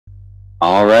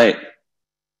All right.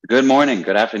 Good morning,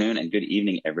 good afternoon, and good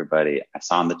evening, everybody. I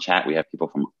saw in the chat we have people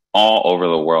from all over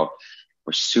the world.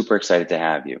 We're super excited to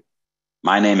have you.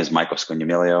 My name is Michael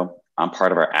Scognamilio. I'm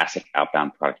part of our Asset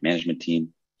Outbound Product Management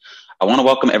team. I want to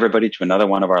welcome everybody to another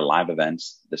one of our live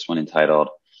events, this one entitled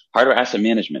Hardware Asset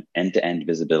Management, End-to-End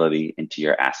Visibility into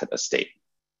Your Asset Estate.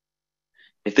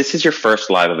 If this is your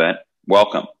first live event,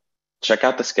 welcome. Check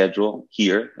out the schedule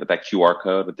here with that QR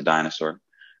code with the dinosaur.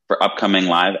 For upcoming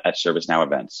live at ServiceNow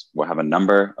events, we'll have a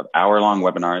number of hour-long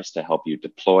webinars to help you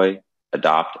deploy,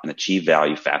 adopt, and achieve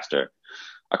value faster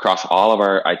across all of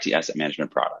our IT asset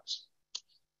management products.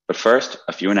 But first,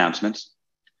 a few announcements.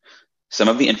 Some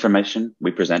of the information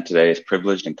we present today is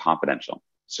privileged and confidential,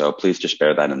 so please just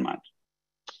bear that in mind.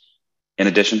 In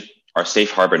addition, our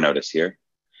safe harbor notice here.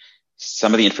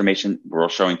 Some of the information we're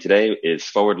showing today is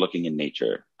forward-looking in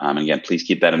nature. And again, please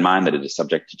keep that in mind that it is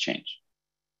subject to change.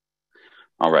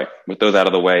 All right, with those out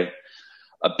of the way,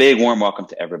 a big warm welcome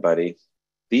to everybody.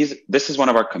 This is one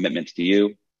of our commitments to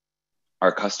you,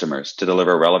 our customers, to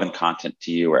deliver relevant content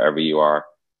to you wherever you are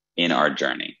in our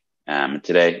journey.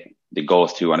 Today, the goal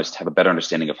is to have a better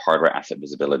understanding of hardware asset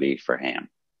visibility for HAM.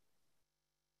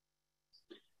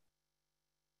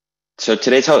 So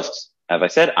today's hosts, as I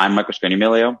said, I'm Michael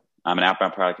Scognamilio. I'm an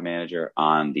outbound product manager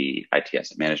on the IT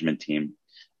asset management team,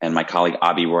 and my colleague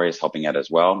Abhi Roy is helping out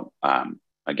as well.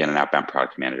 Again, an outbound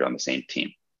product manager on the same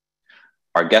team.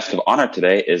 Our guest of honor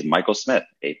today is Michael Smith,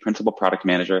 a principal product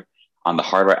manager on the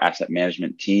hardware asset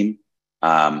management team.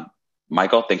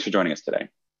 Michael, thanks for joining us today.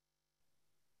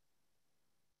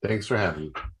 Thanks for having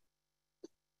me.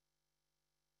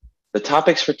 The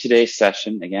topics for today's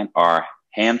session, again, are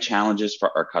HAM challenges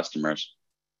for our customers,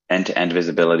 end-to-end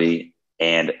visibility,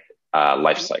 and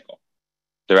lifecycle.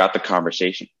 Throughout the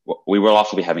conversation, we will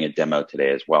also be having a demo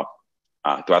today as well.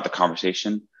 Throughout the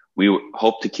conversation, we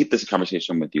hope to keep this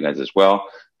conversation with you guys as well.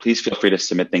 Please feel free to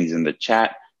submit things in the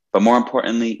chat, but more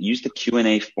importantly, use the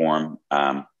Q&A form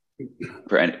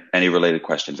for any related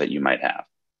questions that you might have.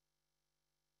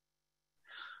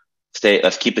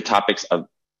 Let's keep to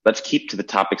the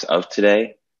topics of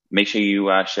today. Make sure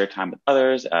you share time with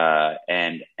others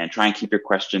and try and keep your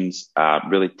questions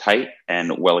really tight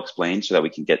and well explained so that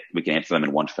we can answer them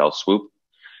in one fell swoop.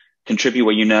 Contribute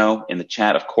what you know in the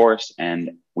chat, of course,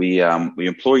 and we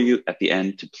implore you at the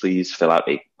end to please fill out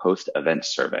a post-event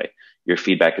survey. Your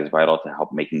feedback is vital to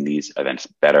help making these events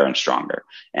better and stronger,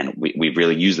 and we've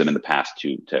really used them in the past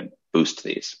to boost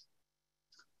these.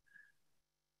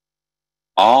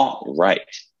 All right.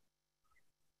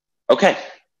 Okay,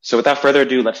 so without further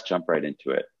ado, let's jump right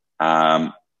into it.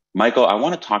 Michael, I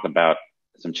want to talk about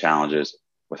some challenges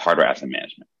with hardware asset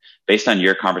management. Based on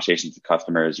your conversations with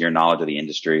customers, your knowledge of the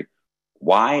industry,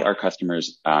 why are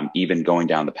customers even going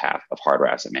down the path of hardware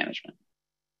asset management?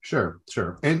 Sure.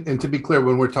 And to be clear,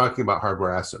 when we're talking about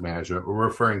hardware asset management, we're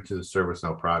referring to the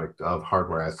ServiceNow product of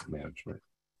hardware asset management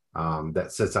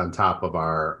that sits on top of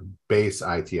our base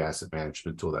IT asset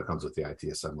management tool that comes with the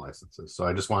ITSM licenses. So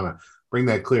I just want to bring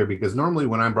that clear because normally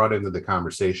when I'm brought into the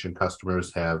conversation,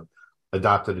 customers have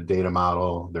adopted a data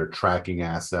model, they're tracking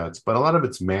assets, but a lot of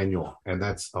it's manual, and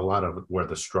that's a lot of where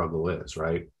the struggle is,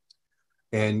 right?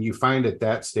 And you find at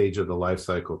that stage of the life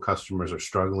cycle, customers are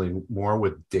struggling more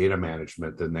with data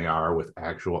management than they are with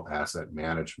actual asset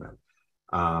management.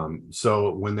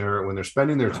 So when they're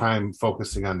spending their time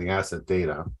focusing on the asset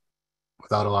data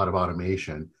without a lot of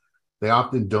automation, they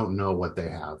often don't know what they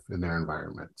have in their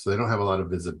environment. So they don't have a lot of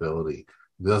visibility.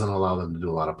 It doesn't allow them to do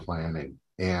a lot of planning.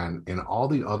 And in all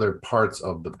the other parts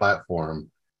of the platform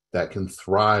that can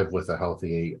thrive with a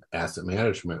healthy asset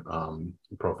management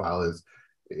profile is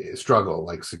struggle,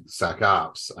 like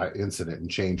SecOps, incident and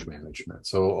change management.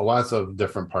 So lots of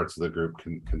different parts of the group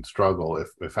can struggle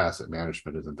if asset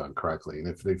management isn't done correctly. And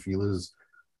if you lose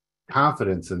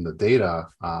confidence in the data,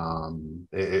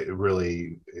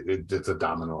 it's a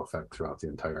domino effect throughout the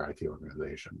entire IT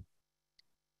organization.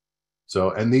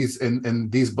 So, and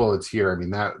these bullets here, I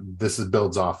mean, this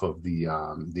builds off of the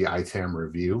ITAM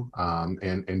review,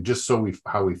 and just so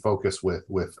how we focus with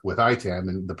ITAM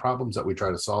and the problems that we try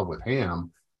to solve with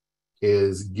HAM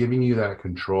is giving you that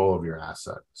control of your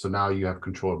asset. So now you have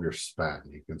control of your spend.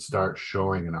 You can start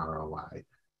showing an ROI.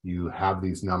 You have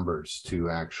these numbers to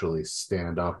actually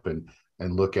stand up and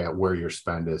look at where your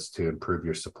spend is to improve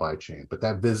your supply chain. But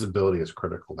that visibility is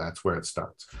critical. That's where it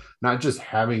starts. Not just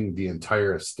having the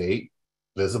entire estate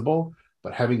visible,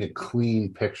 but having a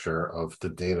clean picture of the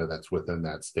data that's within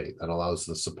that state that allows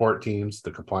the support teams,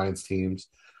 the compliance teams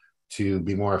to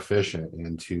be more efficient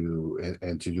and to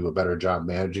do a better job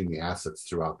managing the assets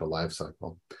throughout the life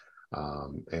cycle.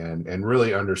 and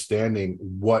really understanding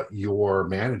what you're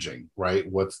managing, right?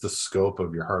 What's the scope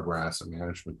of your hardware asset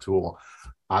management tool?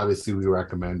 Obviously, we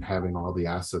recommend having all the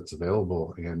assets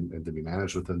available and to be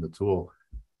managed within the tool,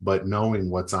 but knowing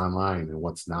what's online and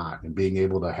what's not, and being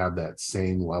able to have that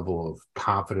same level of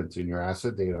confidence in your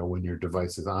asset data when your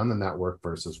device is on the network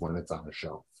versus when it's on a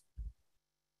shelf.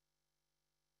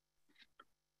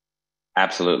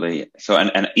 Absolutely. So,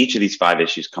 and each of these five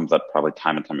issues comes up probably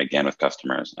time and time again with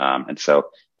customers. And so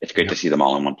it's great to Yep. see them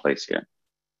all in one place here.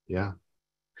 Yeah.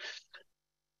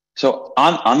 So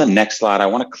on the next slide, I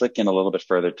want to click in a little bit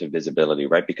further to visibility,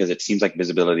 right? Because it seems like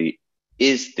visibility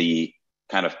is the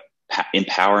kind of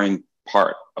empowering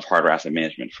part of hardware asset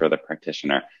management for the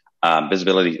practitioner.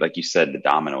 Visibility, like you said, the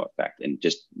domino effect, and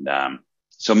just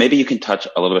so maybe you can touch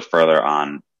a little bit further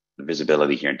on the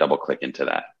visibility here and double click into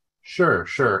that. Sure,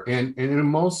 sure. And in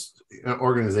most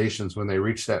organizations, when they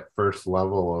reach that first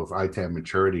level of ITAM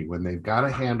maturity, when they've got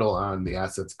a handle on the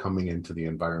assets coming into the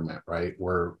environment, right?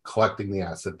 We're collecting the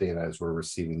asset data as we're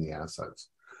receiving the assets.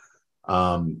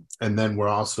 And then we're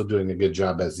also doing a good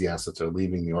job as the assets are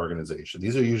leaving the organization.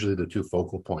 These are usually the two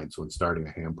focal points when starting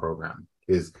a HAM program,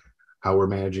 is how we're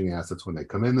managing assets when they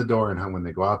come in the door and how when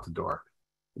they go out the door.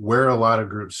 Where a lot of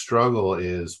groups struggle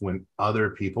is when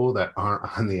other people that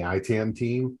aren't on the ITAM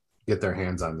team get their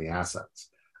hands on the assets.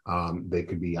 They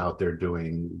could be out there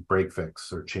doing break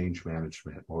fix or change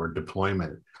management or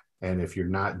deployment. And if you're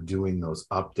not doing those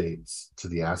updates to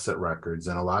the asset records,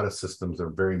 and a lot of systems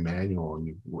are very manual, and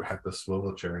you have to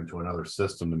swivel chair into another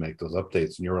system to make those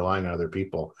updates, and you're relying on other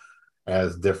people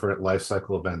as different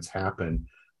lifecycle events happen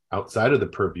outside of the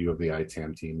purview of the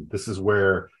ITAM team. This is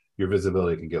where your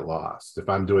visibility can get lost. If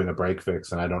I'm doing a break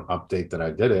fix and I don't update that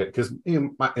I did it, because,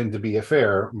 and to be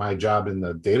fair, my job in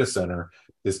the data center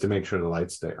is to make sure the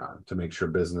lights stay on, to make sure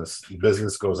business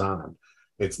goes on.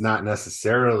 It's not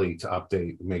necessarily to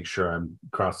update, make sure I'm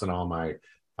crossing all my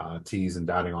T's and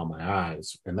dotting all my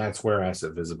I's. And that's where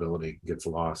asset visibility gets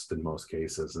lost in most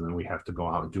cases. And then we have to go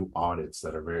out and do audits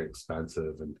that are very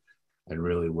expensive and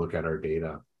really look at our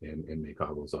data and make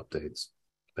all those updates.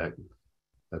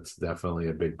 That's definitely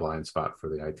a big blind spot for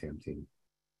the ITAM team.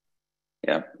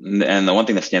 Yeah, and the one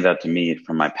thing that stands out to me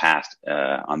from my past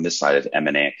on this side is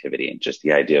M&A activity, and just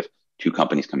the idea of two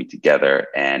companies coming together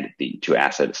and the two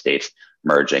asset estates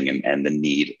merging, and the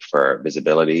need for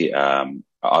visibility.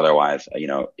 Otherwise,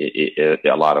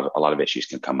 a lot of issues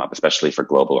can come up, especially for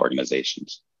global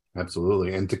organizations.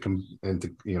 Absolutely, and to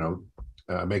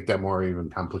make that more even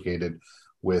complicated,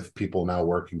 with people now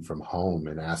working from home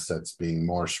and assets being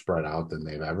more spread out than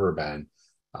they've ever been.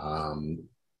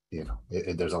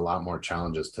 There's a lot more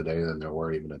challenges today than there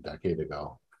were even a decade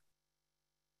ago.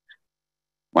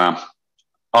 Wow.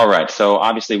 All right. So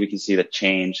obviously we can see that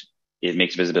change, it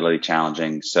makes visibility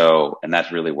challenging. So, and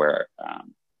that's really where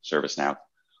ServiceNow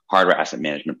hardware asset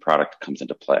management product comes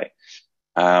into play.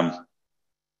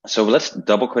 So let's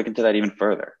double click into that even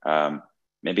further.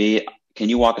 Maybe can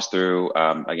you walk us through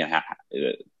again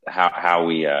how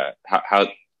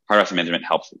hardware asset management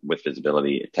helps with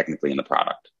visibility technically in the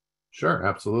product? Sure,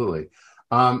 absolutely.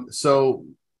 So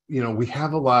we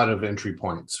have a lot of entry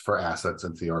points for assets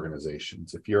into the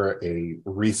organizations. If you're a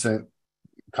recent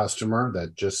customer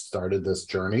that just started this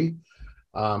journey,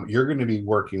 you're going to be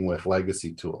working with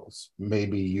legacy tools.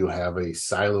 Maybe you have a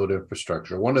siloed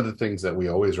infrastructure. One of the things that we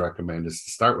always recommend is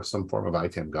to start with some form of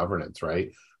ITAM governance, right?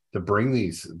 To bring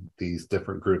these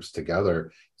different groups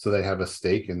together so they have a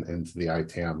stake into the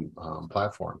ITAM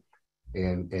platform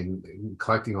and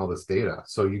collecting all this data.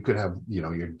 So you could have,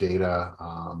 your data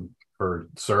for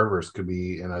servers could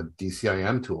be in a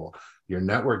DCIM tool. Your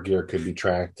network gear could be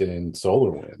tracked in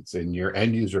SolarWinds, and your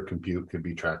end user compute could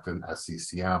be tracked in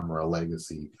SCCM or a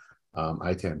legacy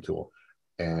ITAM tool.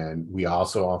 And we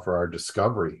also offer our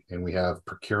discovery, and we have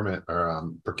procurement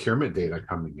data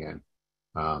coming in.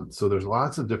 So there's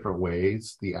lots of different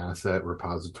ways the asset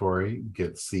repository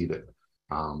gets seeded.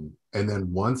 And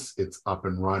then once it's up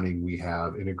and running, we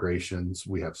have integrations.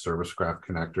 We have service graph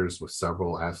connectors with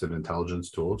several asset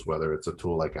intelligence tools, whether it's a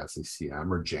tool like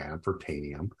SCCM or Jamf or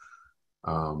Tanium,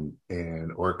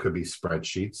 or it could be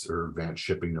spreadsheets or advanced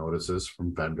shipping notices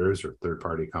from vendors or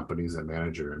third-party companies that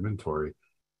manage your inventory.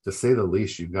 To say the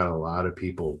least, you've got a lot of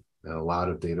people and a lot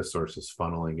of data sources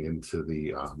funneling into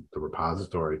the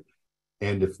repository.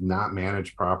 And if not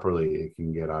managed properly, it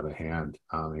can get out of hand.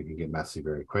 It can get messy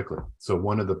very quickly. So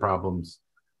one of the problems,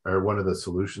 or one of the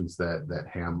solutions that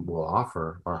HAM will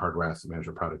offer, our hardware asset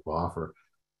management product will offer,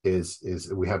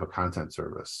 is we have a content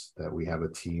service, that we have a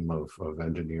team of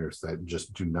engineers that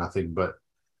just do nothing but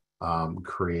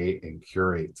create and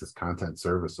curate this content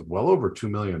service of well over 2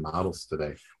 million models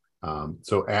today.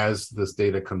 So as this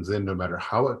data comes in, no matter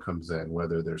how it comes in,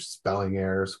 whether there's spelling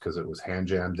errors because it was hand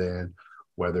jammed in,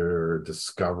 whether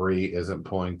discovery isn't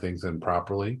pulling things in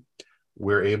properly,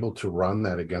 we're able to run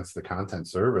that against the content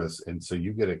service. And so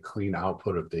you get a clean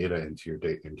output of data into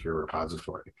your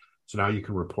repository. So now you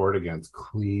can report against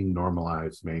clean,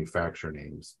 normalized manufacturer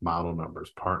names, model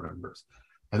numbers, part numbers.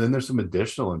 And then there's some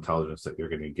additional intelligence that you're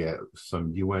going to get,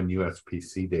 some UN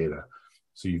USPC data.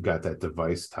 So you've got that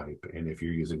device type. And if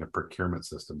you're using a procurement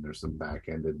system, there's some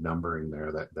back-ended numbering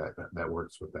there that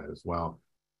works with that as well.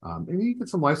 And you get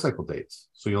some lifecycle dates.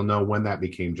 So you'll know when that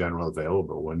became general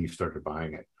available, when you started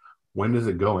buying it. When does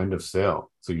it go end of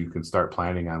sale? So you can start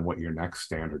planning on what your next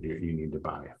standard you need to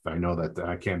buy. If I know that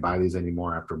I can't buy these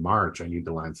anymore after March, I need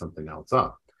to line something else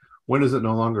up. When is it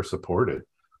no longer supported?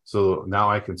 So now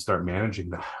I can start managing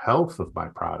the health of my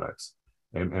products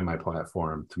and my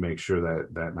platform to make sure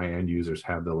that my end users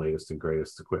have the latest and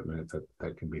greatest equipment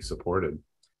that can be supported.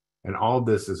 And all of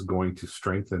this is going to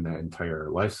strengthen that entire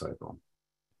life cycle.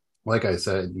 Like I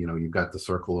said, you've got the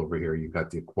circle over here, you've got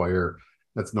the acquire.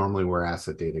 That's normally where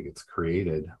asset data gets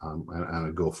created on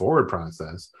a go forward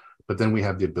process. But then we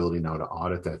have the ability now to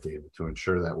audit that data to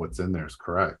ensure that what's in there is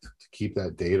correct, to keep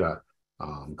that data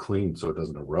clean so it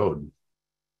doesn't erode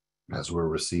as we're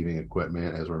receiving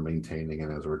equipment, as we're maintaining it,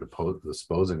 as we're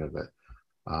disposing of it.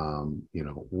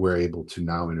 We're able to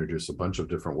now introduce a bunch of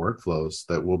different workflows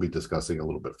that we'll be discussing a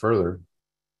little bit further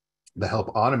that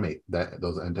help automate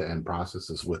those end-to-end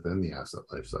processes within the asset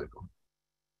lifecycle.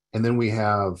 And then we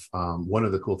have one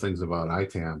of the cool things about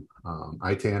ITAM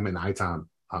and ITAM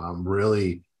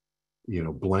really,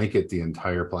 blanket the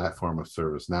entire platform of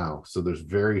ServiceNow. So there's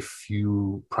very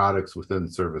few products within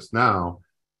ServiceNow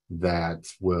that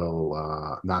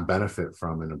will not benefit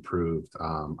from an improved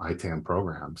ITAM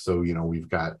program. So, we've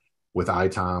got with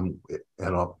ITAM,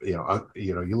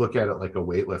 you look at it like a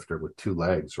weightlifter with two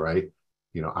legs, right?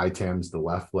 ITAM's the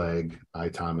left leg,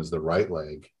 ITAM is the right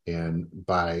leg. And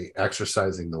by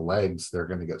exercising the legs, they're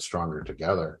going to get stronger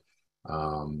together.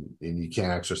 And you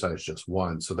can't exercise just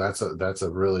one. So that's a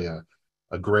really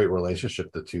a great relationship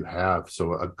the two have.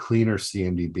 So a cleaner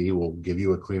CMDB will give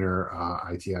you a cleaner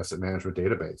IT asset management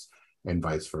database and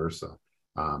vice versa.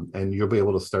 And you'll be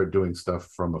able to start doing stuff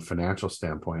from a financial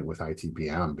standpoint with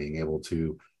ITBM, being able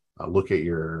to look at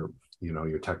your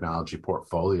technology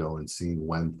portfolio and seeing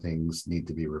when things need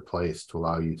to be replaced to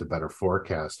allow you to better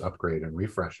forecast, upgrade, and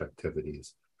refresh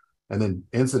activities. And then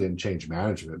incident change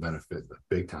management benefit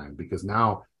big time, because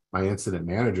now my incident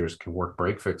managers can work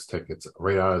break fix tickets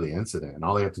right out of the incident. And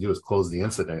all they have to do is close the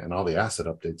incident and all the asset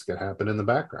updates can happen in the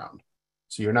background.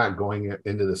 So you're not going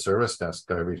into the service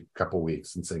desk every couple of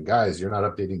weeks and saying, guys, you're not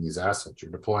updating these assets.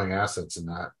 You're deploying assets and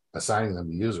not assigning them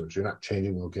to users. You're not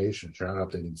changing locations. You're not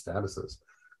updating statuses.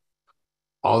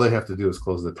 All they have to do is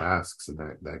close the tasks, and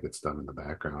that gets done in the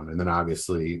background. And then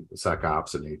obviously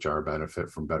SecOps and HR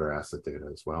benefit from better asset data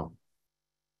as well.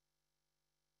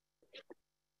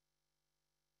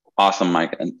 Awesome,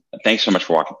 Mike. And thanks so much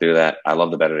for walking through that. I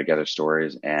love the better together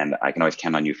stories, and I can always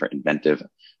count on you for inventive,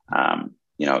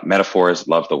 metaphors.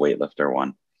 Love the weightlifter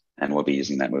one, and we'll be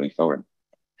using that moving forward.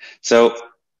 So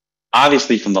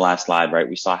obviously from the last slide, right,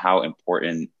 we saw how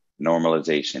important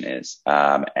normalization is.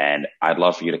 And I'd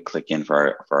love for you to click in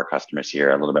for our customers here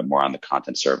a little bit more on the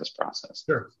content service process.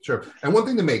 Sure. And one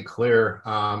thing to make clear,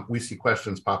 we see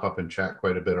questions pop up in chat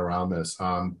quite a bit around this.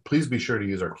 Please be sure to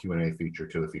use our Q&A feature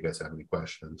too if you guys have any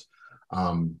questions.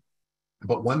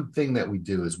 But one thing that we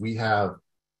do is we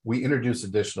introduce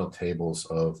additional tables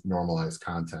of normalized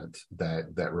content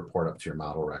that report up to your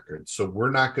model record. So we're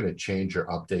not going to change or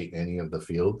update any of the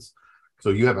fields. So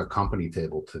you have a company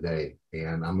table today,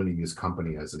 and I'm going to use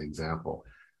company as an example.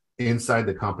 Inside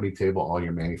the company table, all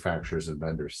your manufacturers and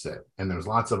vendors sit. And there's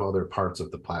lots of other parts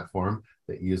of the platform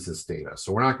that use this data.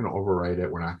 So we're not going to overwrite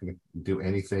it. We're not going to do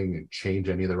anything and change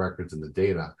any of the records in the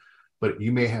data. But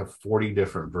you may have 40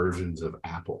 different versions of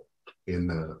Apple in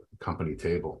the company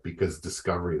table because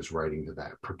discovery is writing to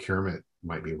that. Procurement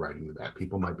might be writing to that.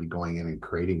 People might be going in and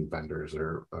creating vendors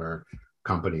or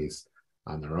companies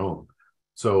on their own.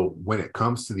 So when it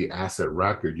comes to the asset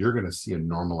record, you're going to see a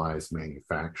normalized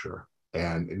manufacturer.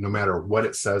 And no matter what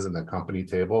it says in the company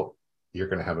table, you're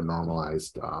going to have a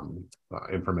normalized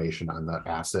information on the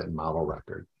asset and model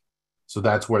record. So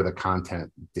that's where the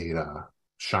content data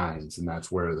shines, and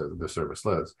that's where the service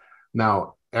lives.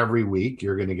 Now, every week,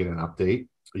 you're going to get an update.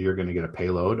 You're going to get a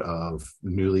payload of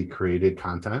newly created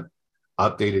content,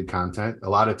 updated content. A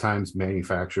lot of times,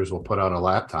 manufacturers will put out a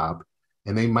laptop,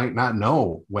 and they might not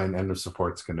know when end of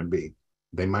support's going to be.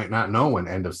 They might not know when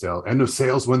end of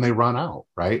sales when they run out,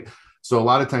 right? So a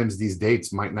lot of times these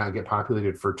dates might not get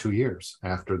populated for 2 years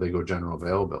after they go general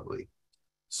availability.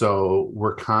 So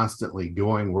we're constantly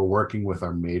we're working with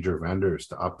our major vendors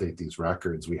to update these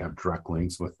records. We have direct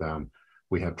links with them.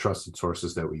 We have trusted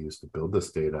sources that we use to build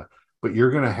this data. But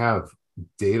you're going to have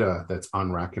data that's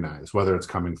unrecognized, whether it's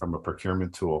coming from a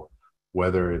procurement tool,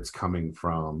 whether it's coming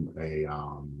from a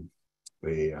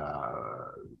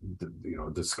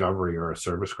discovery or a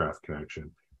service graph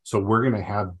connection. So we're going to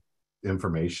have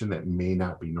information that may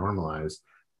not be normalized,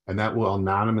 and that will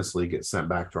anonymously get sent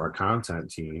back to our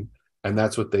content team. And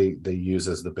that's what they use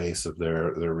as the base of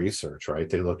their research, right?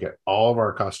 They look at all of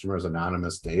our customers'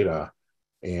 anonymous data,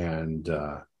 and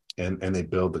they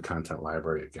build the content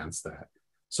library against that.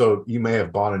 So you may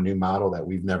have bought a new model that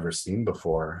we've never seen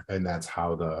before, and that's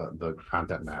how the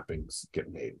content mappings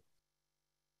get made.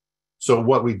 So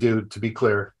what we do, to be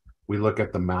clear, we look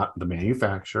at the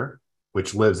manufacturer,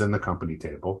 which lives in the company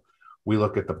table. We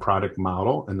look at the product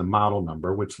model and the model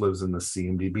number, which lives in the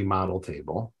CMDB model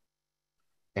table.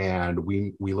 And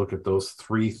we look at those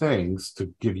three things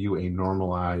to give you a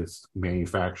normalized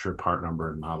manufacturer, part number,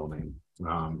 and model name.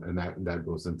 And that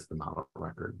goes into the model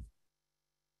record.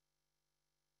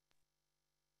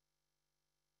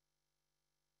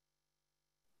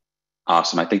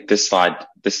 Awesome. I think this slide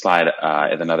is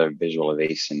another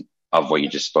visualization of what you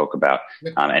just spoke about.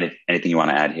 Anything you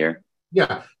want to add here?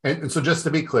 Yeah. And so just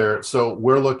to be clear, so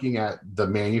we're looking at the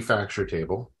manufacturer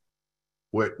table,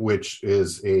 which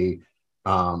is in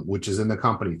the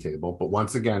company table. But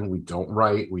once again, we don't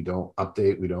write, we don't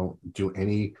update, we don't do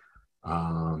any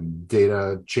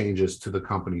data changes to the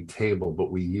company table,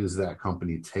 but we use that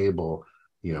company table.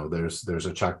 There's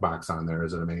a checkbox on there.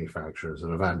 Is it a manufacturer? Is it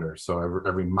a vendor? So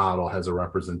every model has a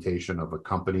representation of a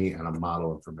company and a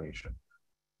model information.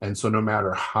 And so no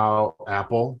matter how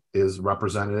Apple is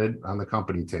represented on the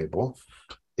company table,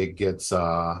 it gets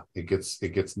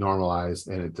normalized,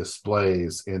 and it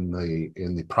displays in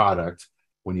the product.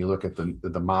 When you look at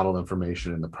the model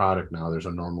information in the product now, there's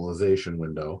a normalization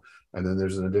window, and then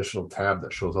there's an additional tab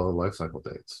that shows all the lifecycle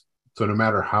dates. So no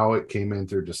matter how it came in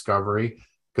through discovery,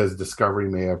 because discovery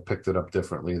may have picked it up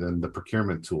differently than the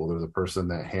procurement tool or the person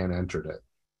that hand entered it.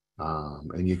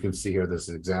 And you can see here this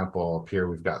example up here.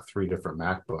 We've got 3 different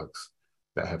MacBooks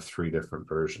that have 3 different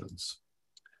versions.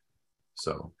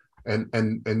 So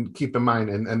and keep in mind,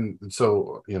 and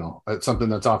so it's something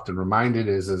that's often reminded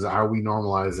is are we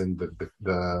normalizing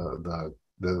the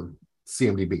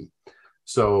CMDB?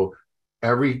 So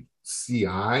every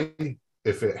CI,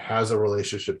 if it has a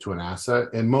relationship to an asset,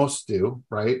 and most do,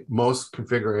 right? Most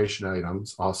configuration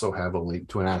items also have a link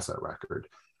to an asset record,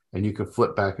 and you can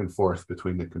flip back and forth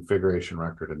between the configuration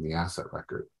record and the asset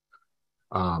record.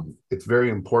 It's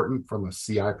very important from a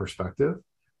CI perspective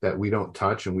that we don't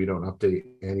touch and we don't update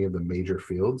any of the major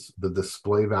fields. The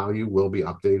display value will be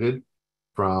updated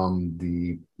from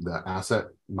the asset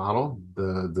model.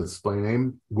 The display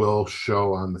name will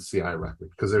show on the CI record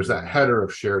because there's that header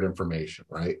of shared information,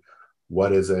 right?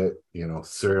 What is it?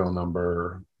 Serial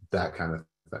number, that kind of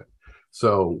thing.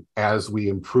 So as we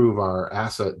improve our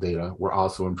asset data, we're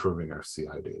also improving our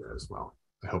CI data as well.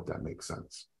 I hope that makes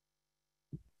sense.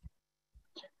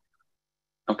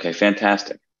 Okay,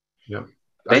 fantastic. Yep.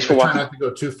 Thanks for walking. I try not to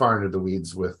go too far into the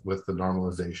weeds with the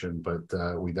normalization,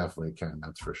 but we definitely can.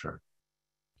 That's for sure.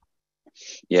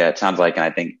 Yeah, it sounds like,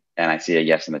 and I see a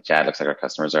yes in the chat. Looks like our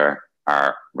customers are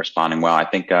responding well. I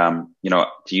think, to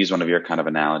use one of your kind of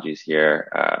analogies here,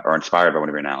 or inspired by one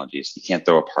of your analogies, you can't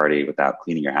throw a party without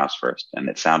cleaning your house first. And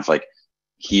it sounds like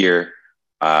here,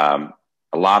 a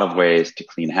lot of ways to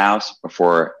clean house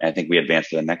before, I think we advance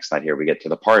to the next slide here, we get to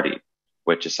the party,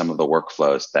 which is some of the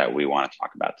workflows that we want to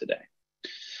talk about today.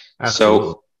 Absolutely.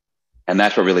 So, and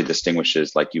that's what really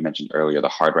distinguishes, like you mentioned earlier, the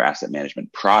hardware asset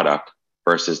management product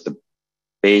versus the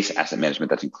base asset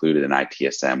management that's included in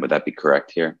ITSM. Would that be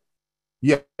correct here?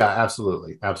 Yeah,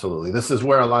 absolutely. Absolutely. This is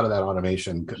where a lot of that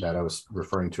automation that I was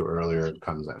referring to earlier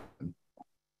comes in.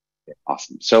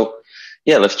 Awesome. So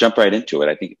yeah, let's jump right into it.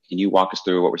 I think, can you walk us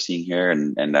through what we're seeing here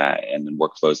and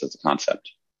workflows as a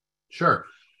concept? Sure.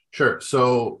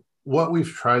 So what we've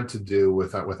tried to do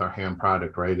with our HAM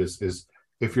product, right, is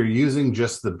if you're using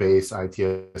just the base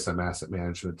ITSM asset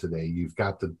management today, you've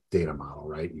got the data model,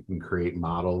 right? You can create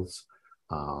models,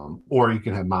 or you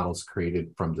can have models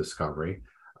created from discovery.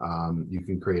 You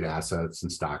can create assets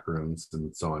and stock rooms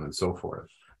and so on and so forth.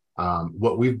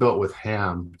 What we've built with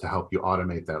HAM to help you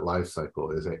automate that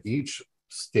lifecycle is at each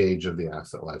stage of the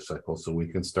asset lifecycle, so we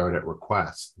can start at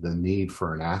request, the need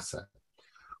for an asset.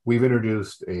 We've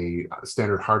introduced a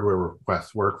standard hardware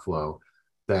request workflow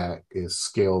that is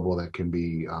scalable, that can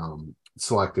be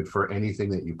selected for anything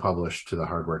that you publish to the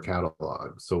hardware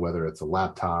catalog. So whether it's a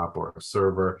laptop or a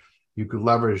server, you could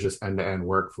leverage this end-to-end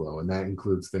workflow, and that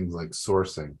includes things like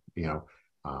sourcing.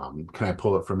 Can I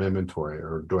pull it from inventory,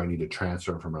 or do I need to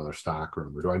transfer it from another stock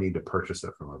room, or do I need to purchase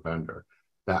it from a vendor?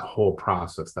 That whole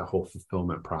process, that whole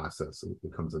fulfillment process,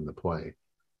 it comes into play.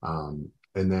 And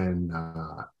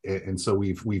so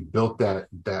we've built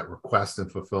that request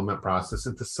and fulfillment process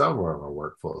into several of our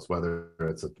workflows, whether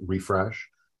it's a refresh,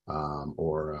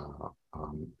 or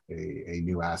a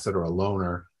new asset or a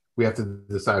loaner. We have to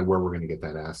decide where we're going to get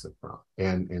that asset from.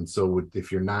 And so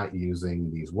if you're not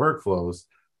using these workflows,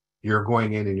 you're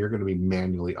going in and you're going to be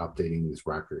manually updating these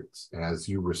records as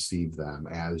you receive them,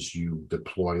 as you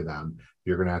deploy them.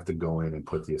 You're going to have to go in and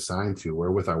put the assign to, where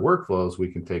with our workflows,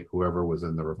 we can take whoever was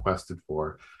in the requested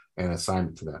for and assign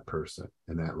it to that person,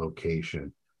 and that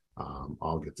location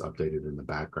all gets updated in the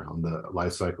background. The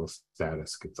lifecycle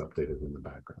status gets updated in the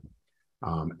background.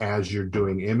 As you're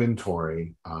doing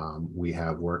inventory, we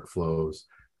have workflows.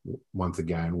 Once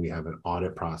again, we have an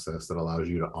audit process that allows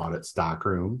you to audit stock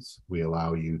rooms. We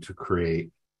allow you to create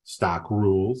stock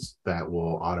rules that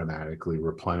will automatically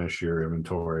replenish your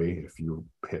inventory if you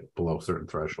hit below certain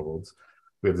thresholds.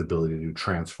 We have the ability to do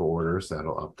transfer orders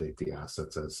that'll update the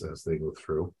assets as they go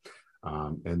through.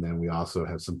 And then we also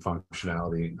have some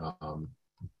functionality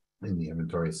in the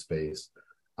inventory space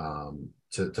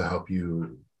to help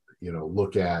you,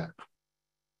 look at,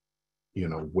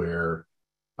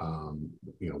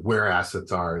 where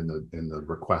assets are in the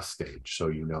request stage,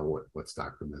 so what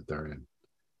stock room that they're in.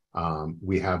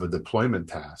 We have a deployment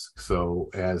task. So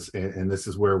and this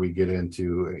is where we get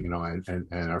into,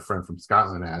 and our friend from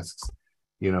Scotland asks,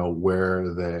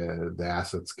 where the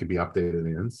assets could be updated in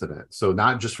an incident. So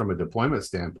not just from a deployment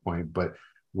standpoint, but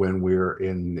when we're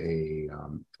in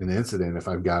an incident, if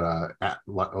I've got a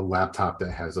laptop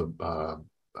that has a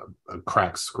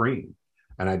cracked screen,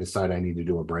 and I decide I need to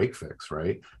do a break fix,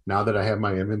 right? Now that I have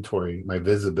my inventory, my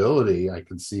visibility, I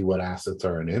can see what assets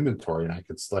are in inventory, and I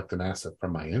can select an asset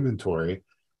from my inventory,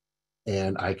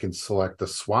 and I can select the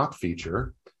swap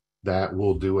feature that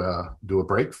will do a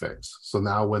break fix. So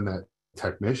now when that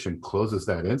technician closes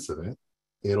that incident,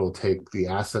 it'll take the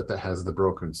asset that has the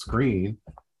broken screen,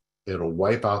 it'll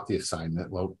wipe out the assignment,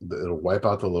 it'll wipe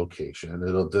out the location,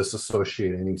 it'll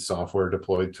disassociate any software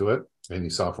deployed to it, any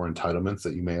software entitlements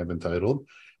that you may have entitled.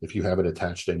 If you have it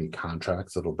attached to any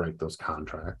contracts, it'll break those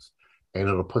contracts, and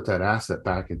it'll put that asset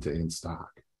back into in stock,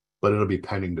 but it'll be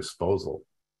pending disposal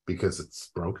because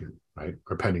it's broken, right?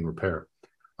 Or pending repair.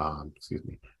 Excuse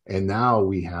me. And now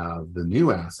we have the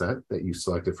new asset that you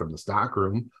selected from the stock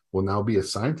room will now be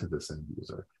assigned to this end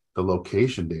user. The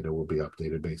location data will be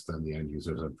updated based on the end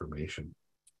user's information.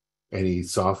 Any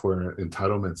software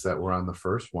entitlements that were on the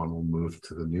first one will move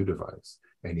to the new device.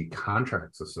 Any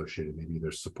contracts associated, maybe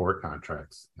there's support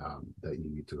contracts that you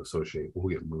need to associate, will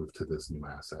get moved to this new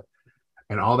asset.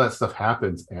 And all that stuff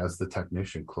happens as the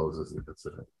technician closes the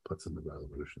incident, puts in the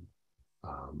resolution.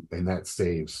 And that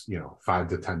saves, 5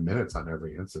 to 10 minutes on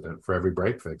every incident for every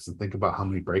break fix. And think about how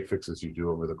many break fixes you do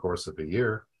over the course of a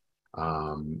year.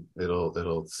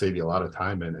 It'll save you a lot of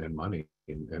time and money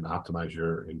and optimize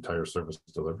your entire service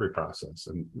delivery process.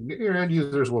 And your end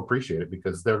users will appreciate it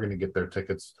because they're going to get their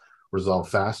tickets resolved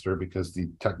faster because the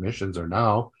technicians are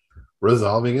now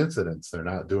resolving incidents. They're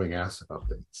not doing asset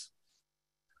updates.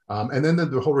 And then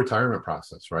the whole retirement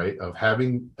process, right, of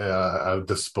having a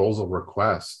disposal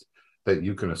request that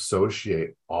you can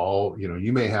associate all,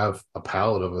 you may have a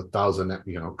pallet of 1,000,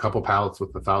 a couple pallets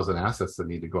with 1,000 assets that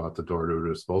need to go out the door to a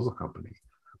disposal company.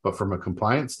 But from a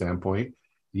compliance standpoint,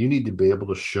 you need to be able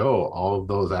to show all of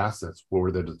those assets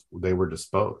where they were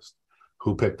disposed,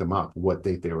 who picked them up, what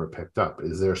date they were picked up.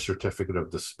 Is there a certificate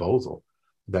of disposal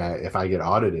that if I get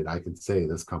audited, I can say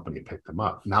this company picked them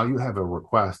up? Now you have a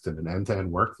request and an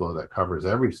end-to-end workflow that covers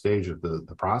every stage of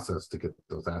the process to get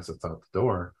those assets out the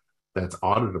door that's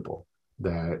auditable.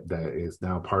 That is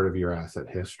now part of your asset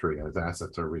history as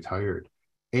assets are retired.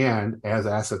 And as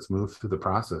assets move through the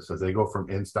process, as they go from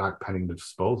in-stock pending to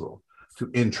disposal,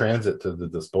 to in transit to the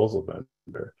disposal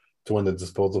vendor, to when the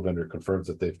disposal vendor confirms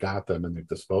that they've got them and they've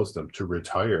disposed them, to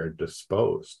retire,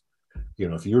 disposed.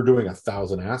 If you're doing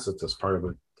 1,000 assets as part of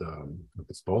a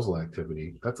disposal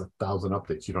activity, that's 1,000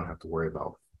 updates you don't have to worry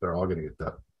about. They're all going to get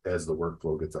that as the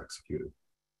workflow gets executed.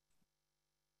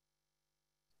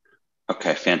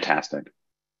 Okay, fantastic.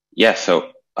 Yeah,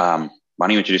 so why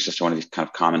don't you introduce us to one of these kind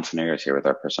of common scenarios here with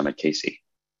our persona, Casey?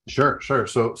 Sure.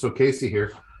 So Casey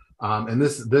here, and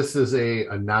this is a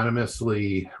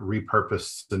anonymously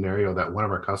repurposed scenario that one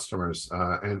of our customers,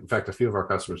 and in fact, a few of our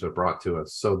customers have brought to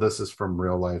us. So this is from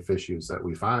real life issues that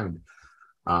we find.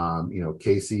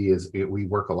 Casey we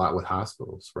work a lot with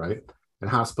hospitals, right? And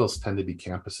hospitals tend to be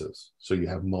campuses. So you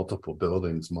have multiple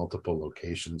buildings, multiple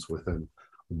locations within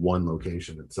one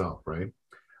location itself, right?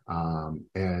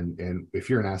 And if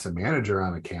you're an asset manager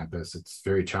on a campus, it's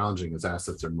very challenging as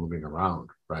assets are moving around,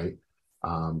 right?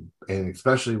 And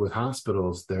especially with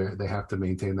hospitals, they have to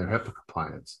maintain their HIPAA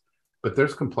compliance. But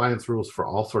there's compliance rules for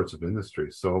all sorts of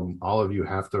industries. So all of you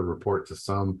have to report to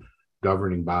some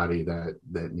governing body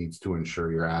that needs to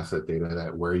ensure your asset data,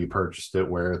 that where you purchased it,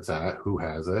 where it's at, who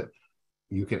has it.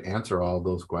 You can answer all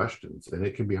those questions, and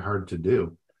it can be hard to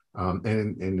do.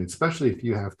 And especially if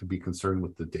you have to be concerned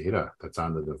with the data that's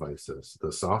on the devices,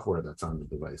 the software that's on the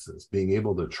devices, being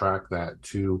able to track that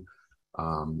to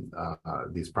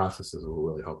these processes will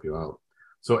really help you out.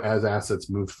 So as assets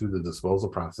move through the disposal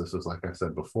processes, like I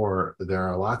said before, there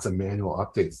are lots of manual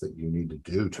updates that you need to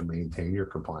do to maintain your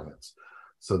compliance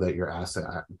so that your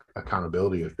asset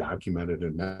accountability is documented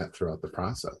and met throughout the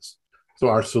process. So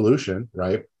our solution,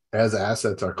 right, as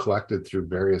assets are collected through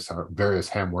various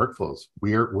HAM workflows,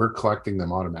 we're collecting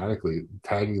them automatically,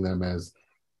 tagging them as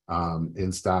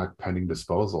in stock pending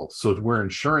disposal. So we're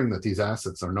ensuring that these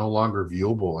assets are no longer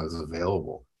viewable as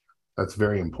available. That's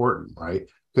very important, right?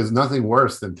 Because nothing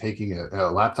worse than taking a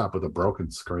laptop with a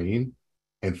broken screen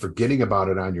and forgetting about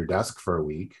it on your desk for a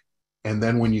week. And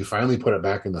then when you finally put it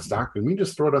back in the stock room, you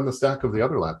just throw it on the stack of the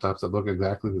other laptops that look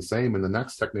exactly the same. And the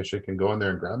next technician can go in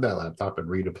there and grab that laptop and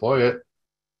redeploy it.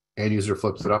 End user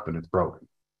flips it up and it's broken.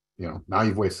 Now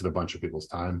you've wasted a bunch of people's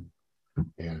time.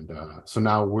 And so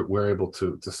now we're able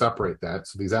to separate that.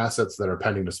 So these assets that are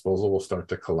pending disposal will start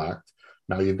to collect.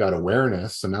 Now you've got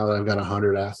awareness. So now that I've got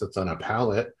 100 assets on a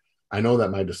pallet, I know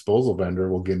that my disposal vendor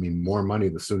will give me more money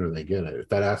the sooner they get it. If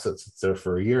that asset sits there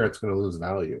for a year, it's going to lose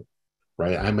value,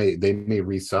 right? They may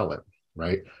resell it,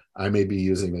 right? I may be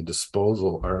using a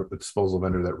disposal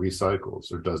vendor that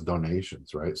recycles or does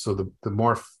donations, right? So the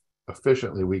more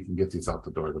efficiently we can get these out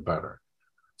the door, the better.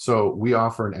 So we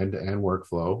offer an end-to-end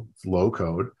workflow. It's low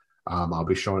code. I'll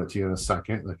be showing it to you in a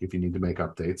second. Like if you need to make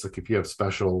updates, like if you have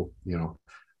special,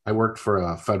 I worked for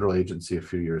a federal agency a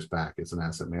few years back as an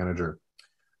asset manager.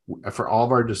 For all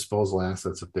of our disposal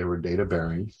assets, if they were data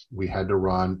bearing, we had to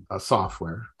run a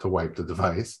software to wipe the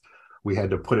device. We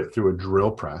had to put it through a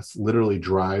drill press, literally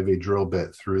drive a drill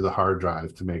bit through the hard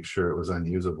drive to make sure it was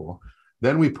unusable.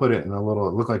 Then we put it in it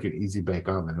looked like an easy bake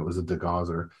oven. It was a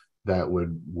degausser that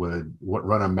would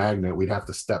run a magnet. We'd have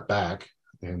to step back,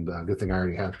 and good thing I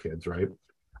already have kids, right?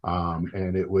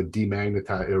 And it would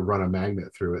demagnetize. It would run a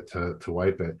magnet through it to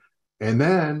wipe it, and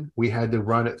then we had to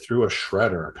run it through a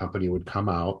shredder. A company would come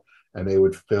out and they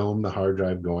would film the hard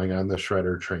drive going on the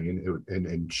shredder train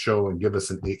and show and give us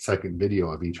an 8-second video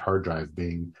of each hard drive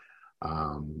being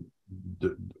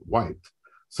wiped.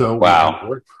 So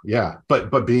Wow. yeah,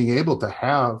 but being able to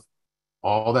have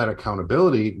all that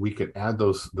accountability, we could add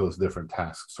those different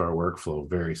tasks to our workflow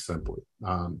very simply.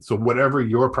 So whatever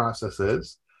your process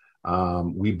is,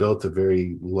 we built a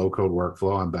very low code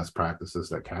workflow on best practices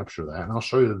that capture that. And I'll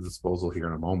show you the disposal here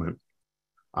in a moment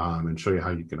and show you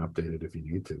how you can update it if you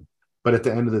need to. But at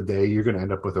the end of the day, you're going to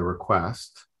end up with a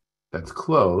request that's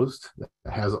closed, that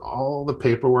has all the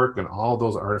paperwork and all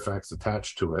those artifacts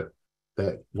attached to it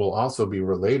that will also be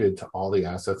related to all the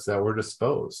assets that were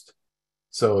disposed.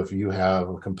 So if you have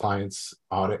a compliance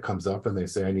audit comes up and they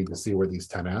say, I need to see where these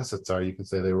 10 assets are, you can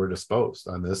say they were disposed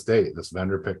on this date. This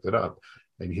vendor picked it up.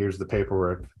 And here's the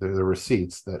paperwork, the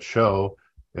receipts that show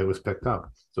it was picked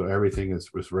up. So everything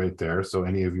was right there. So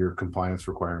any of your compliance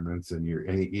requirements and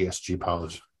any ESG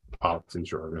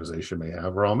policies your organization may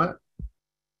have are all met.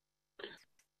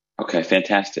 Okay,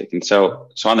 fantastic. And so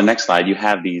on the next slide, you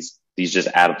have these just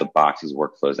out of the box, these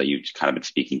workflows that you've kind of been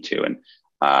speaking to. And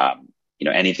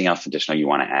anything else additional you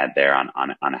want to add there on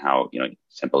how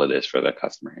simple it is for the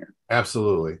customer here?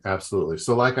 Absolutely.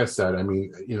 So like I said, I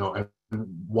mean,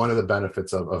 one of the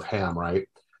benefits of HAM, right,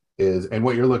 is, and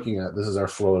what you're looking at, this is our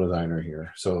flow designer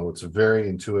here. So it's very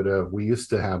intuitive. We used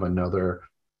to have another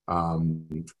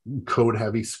code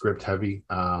heavy, script heavy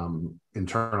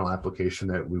internal application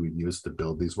that we would use to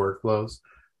build these workflows.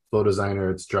 Flow designer,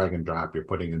 it's drag and drop. You're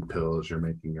putting in pills, you're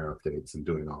making your updates and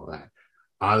doing all that.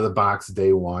 Out of the box,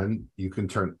 day one, you can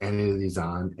turn any of these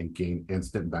on and gain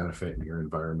instant benefit in your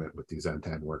environment with these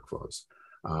end-to-end workflows.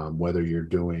 Whether you're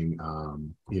doing,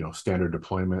 standard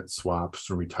deployment, swaps,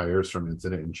 or retires from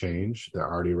incident and change,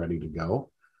 they're already ready to go.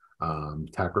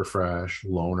 Tech refresh,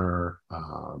 loaner,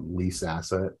 lease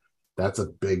asset. That's a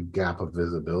big gap of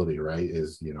visibility, right?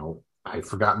 I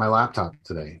forgot my laptop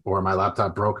today, or my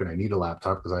laptop broke and I need a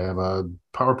laptop because I have a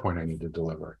PowerPoint I need to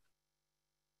deliver.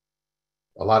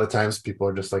 A lot of times people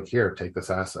are just like, here, take this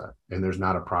asset. And there's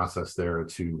not a process there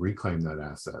to reclaim that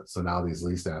asset. So now these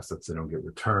leased assets, they don't get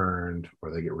returned,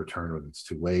 or they get returned when it's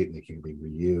too late and they can be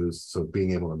reused. So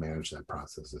being able to manage that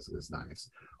process is nice.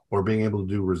 Or being able to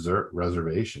do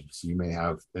reservations. You may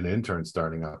have an intern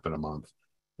starting up in a month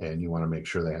and you want to make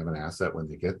sure they have an asset when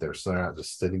they get there. So they're not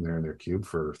just sitting there in their cube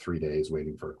for 3 days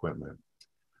waiting for equipment.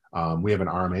 We have an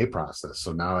RMA process.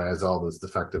 So now, as all this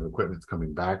defective equipment is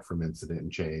coming back from incident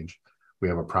and change, we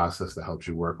have a process that helps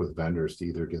you work with vendors to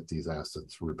either get these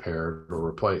assets repaired or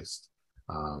replaced.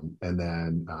 And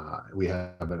then we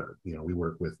have,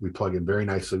 we plug in very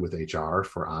nicely with HR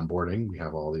for onboarding. We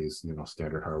have all these,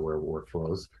 standard hardware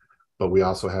workflows, but we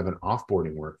also have an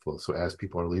offboarding workflow. So as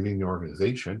people are leaving the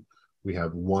organization, we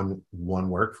have one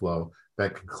workflow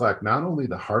that can collect not only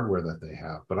the hardware that they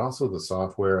have, but also the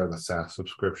software, the SaaS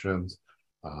subscriptions,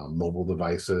 mobile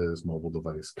devices, mobile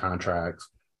device contracts,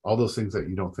 all those things that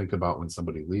you don't think about when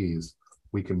somebody leaves.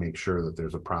 We can make sure that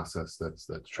there's a process that's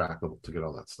trackable to get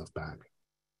all that stuff back.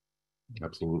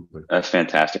 Absolutely. That's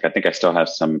fantastic. I think I still have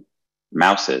some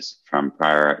mouses from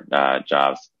prior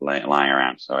jobs lying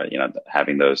around. So,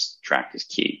 having those tracked is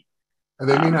key. And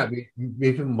they may not be,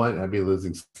 people might not be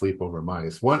losing sleep over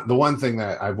mice. The one thing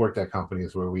that I've worked at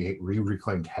companies where we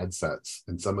reclaimed headsets,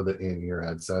 and some of the in-ear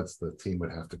headsets, the team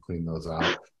would have to clean those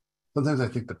out. Sometimes I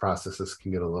think the processes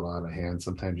can get a little out of hand.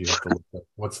 Sometimes you have to look at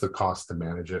what's the cost to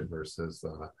manage it versus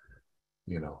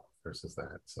versus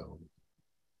that. So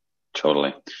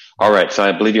totally. All right. So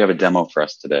I believe you have a demo for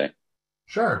us today.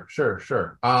 Sure.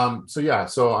 So I'm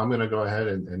going to go ahead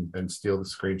and steal the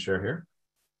screen share here.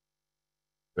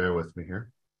 Bear with me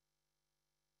here.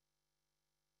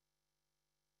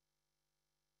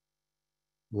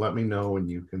 Let me know when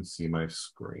you can see my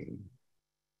screen.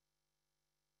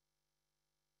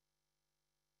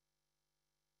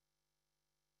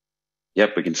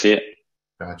 Yep, we can see it.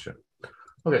 Gotcha.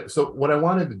 Okay, so what I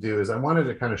wanted to do is I wanted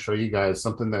to kind of show you guys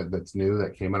something that's new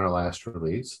that came in our last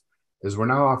release. Is we're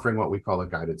now offering what we call a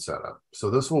guided setup.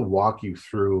 So this will walk you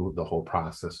through the whole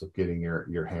process of getting your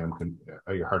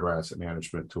hardware asset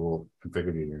management tool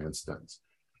configured in your instance.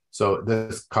 So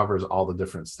this covers all the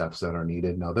different steps that are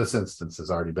needed. Now this instance has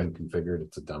already been configured.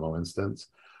 It's a demo instance,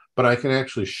 but I can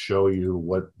actually show you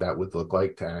what that would look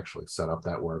like to actually set up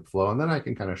that workflow. And then I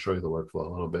can kind of show you the workflow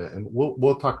a little bit, and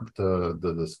we'll talk about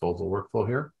the disposal workflow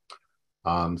here.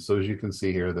 So as you can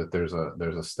see here that there's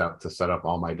a step to set up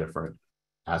all my different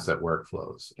asset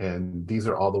workflows. And these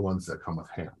are all the ones that come with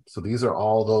HAM. So these are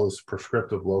all those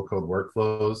prescriptive low code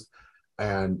workflows.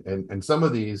 And some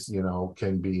of these,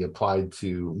 can be applied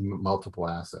to multiple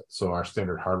assets. So our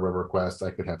standard hardware request, I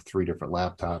could have 3 different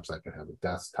laptops. I could have a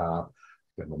desktop,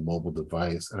 I have a mobile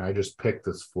device, and I just pick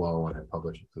this flow and I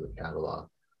publish it to the catalog.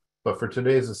 But for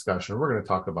today's discussion, we're going to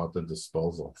talk about the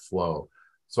disposal flow.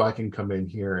 So I can come in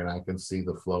here and I can see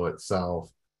the flow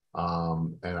itself.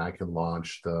 And I can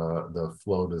launch the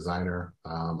flow designer.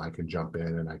 I can jump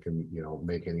in and I can,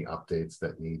 make any updates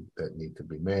that need to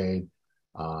be made.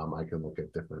 I can look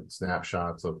at different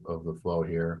snapshots of the flow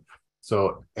here.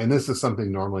 So, and this is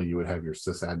something normally you would have your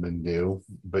sysadmin do,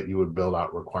 but you would build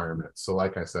out requirements. So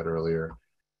like I said earlier,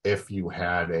 if you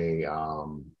had a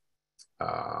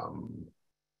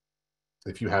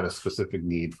specific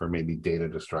need for maybe data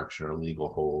destruction or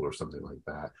legal hold or something like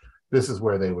that, this is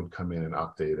where they would come in and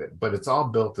update it. But it's all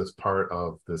built as part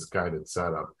of this guided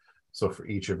setup. So for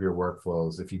each of your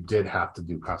workflows, if you did have to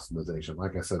do customization,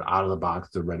 like I said, out of the box,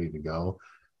 they're ready to go.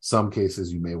 Some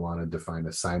cases you may want to define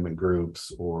assignment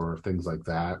groups or things like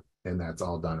that. And that's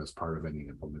all done as part of any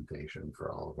implementation for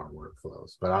all of our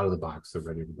workflows. But out of the box, they're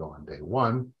ready to go on day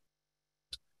one.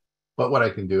 But what I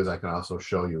can do is I can also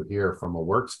show you here from a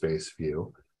workspace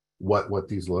view what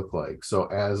these look like. So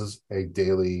as a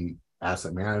daily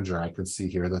asset manager, I can see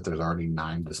here that there's already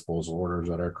 9 disposal orders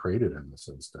that are created in this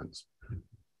instance.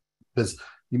 Because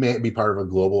you may be part of a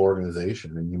global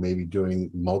organization and you may be doing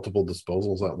multiple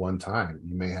disposals at one time.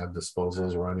 You may have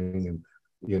disposals running in,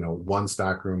 one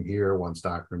stock room here, one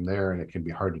stock room there, and it can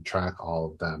be hard to track all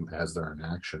of them as they're in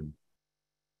action.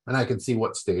 And I can see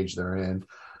what stage they're in.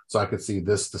 So I could see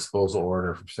this disposal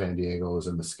order from San Diego is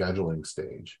in the scheduling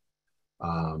stage.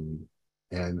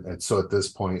 And so at this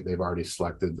point, they've already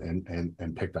selected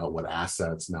and picked out what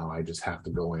assets. Now I just have to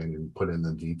go in and put in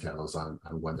the details on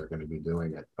when they're going to be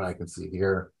doing it. But I can see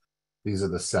here, these are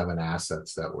the 7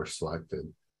 assets that were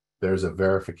selected. There's a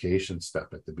verification step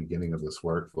at the beginning of this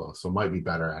workflow. So it might be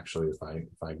better actually if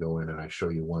I go in and I show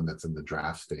you one that's in the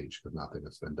draft stage, because nothing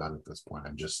has been done at this point.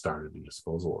 I just started the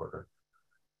disposal order.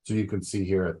 So you can see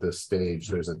here at this stage,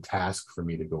 there's a task for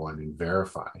me to go in and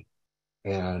verify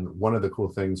And one of the cool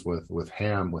things with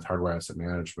HAM, with hardware asset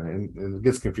management, and it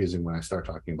gets confusing when I start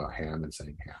talking about HAM and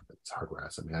saying HAM, it's hardware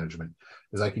asset management,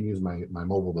 is I can use my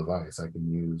mobile device. I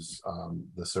can use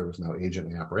the ServiceNow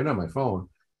agent app right on my phone,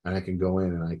 and I can go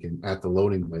in and I can, at the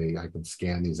loading bay, I can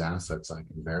scan these assets. I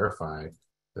can verify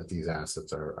that these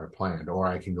assets are planned, or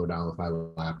I can go down with my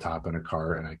laptop in a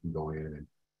cart and I can go in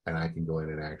and I can go in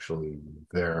and actually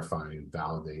verify and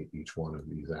validate each one of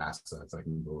these assets. I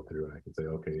can go through and I can say,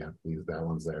 okay, yeah, please, that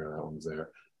one's there, that one's there,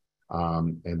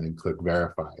 and then click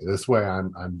verify. This way,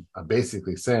 I'm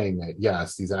basically saying that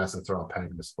yes, these assets are all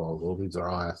pending disposal. These are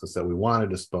all assets that we want to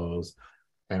dispose,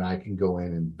 and I can go in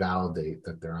and validate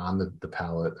that they're on the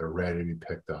pallet, they're ready to be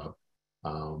picked up,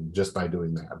 just by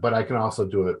doing that. But I can also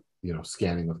do it,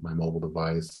 scanning with my mobile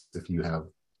device. If you have,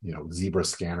 Zebra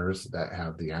scanners that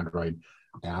have the Android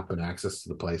app and access to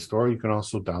the Play Store, you can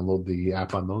also download the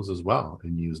app on those as well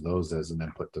and use those as an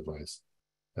input device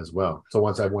as well. So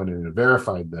once I went in and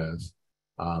verified this,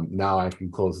 now I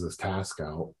can close this task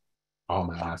out. All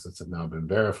my assets have now been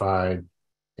verified,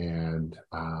 and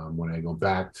when I go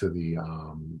back to the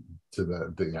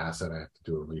asset, I have to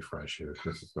do a refresh here.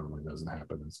 This normally doesn't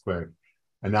happen as quick.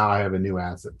 And now I have a new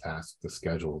asset task to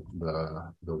schedule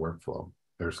the workflow,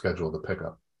 or schedule the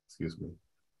pickup. Excuse me.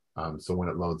 So when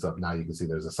it loads up, now you can see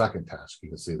there's a second task. You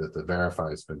can see that the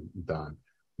verify has been done.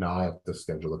 Now I have to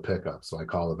schedule a pickup. So I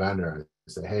call the vendor and I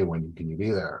say, hey, when can you be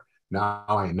there? Now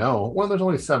I know, well, there's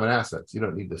only 7 assets. You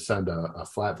don't need to send a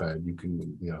flatbed. You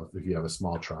can, if you have a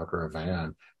small truck or a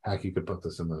van, heck, you could put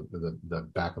this in the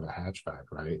back of a hatchback,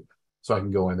 right? So I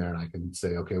can go in there and I can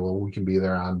say, okay, well, we can be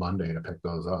there on Monday to pick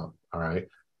those up. All right.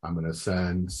 I'm going to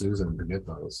send Susan to get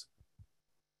those.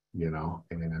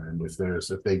 And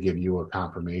if they give you a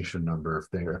confirmation number,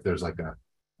 if there's like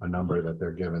a number that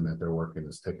they're given that they're working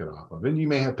this ticket off of, and you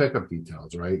may have pickup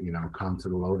details, right? Come to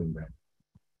the loading bay,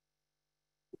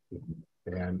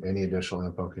 and any additional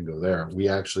info can go there. We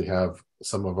actually have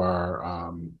some of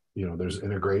our, there's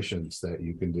integrations that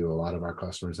you can do. A lot of our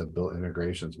customers have built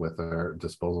integrations with our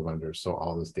disposal vendors, so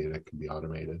all this data can be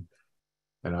automated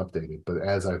and updated. But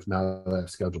now that I've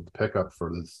scheduled the pickup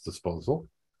for this disposal,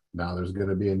 now there's going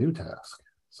to be a new task.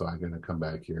 So I'm going to come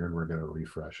back here and we're going to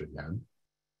refresh again.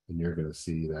 And you're going to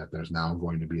see that there's now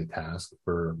going to be a task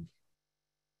for,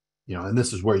 and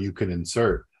this is where you can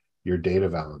insert your data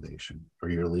validation or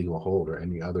your legal hold or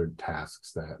any other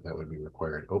tasks that would be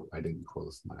required. Oh, I didn't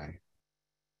close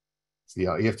see, you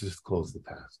have to just close the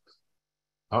tasks.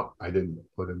 Oh, I didn't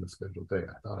put in the scheduled day.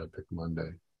 I thought I picked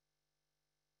Monday.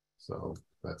 So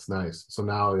that's nice. So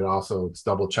now it's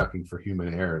double checking for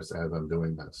human errors as I'm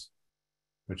doing this,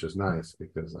 which is nice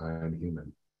because I am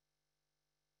human.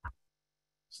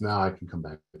 So now I can come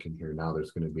back in here. Now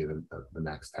there's going to be the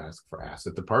next task for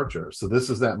asset departure. So this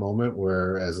is that moment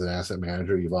where, as an asset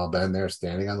manager, you've all been there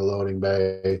standing on the loading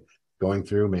bay, going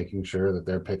through, making sure that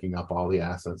they're picking up all the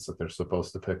assets that they're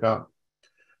supposed to pick up.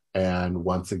 And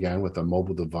once again, with a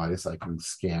mobile device, I can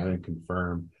scan and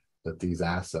confirm that these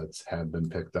assets have been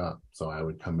picked up. So I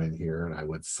would come in here and I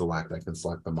can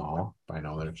select them all. If I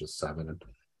know there's just 7.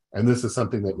 And this is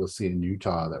something that you'll see in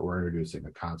Utah, that we're introducing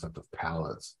a concept of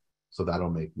pallets. So that'll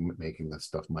make making this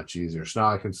stuff much easier. So now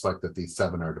I can select that these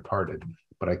 7 are departed,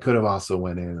 but I could have also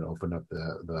went in and opened up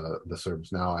the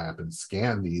ServiceNow app and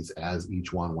scanned these as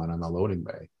each one went on the loading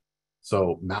bay.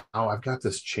 So now I've got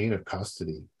this chain of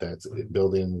custody that's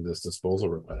built into this disposal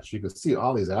request. You can see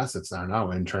all these assets are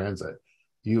now in transit.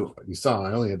 You saw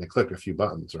I only had to click a few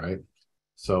buttons, right?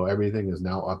 So everything is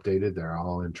now updated. They're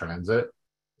all in transit.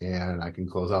 And I can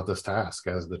close out this task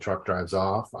as the truck drives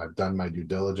off. I've done my due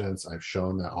diligence. I've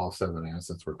shown that all 7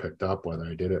 assets were picked up, whether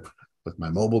I did it with my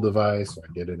mobile device or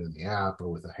I did it in the app or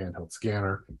with a handheld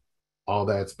scanner. All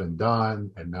that's been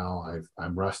done. And now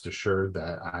I'm rest assured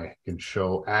that I can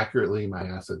show accurately my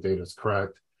asset data is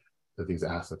correct, that these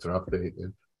assets are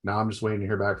updated. Now I'm just waiting to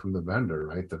hear back from the vendor,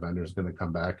 right? The vendor is going to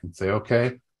come back and say,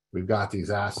 okay, we've got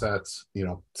these assets.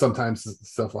 Sometimes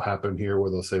stuff will happen here where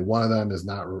they'll say one of them is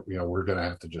not, we're going to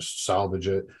have to just salvage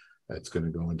it. It's going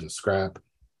to go into scrap,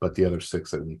 but the other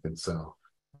 6 that we can sell.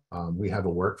 We have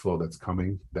a workflow that's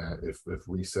coming that if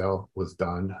resale was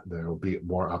done, there will be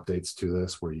more updates to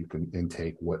this where you can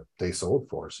intake what they sold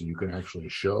for. So you can actually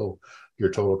show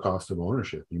your total cost of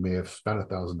ownership. You may have spent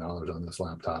 $1,000 on this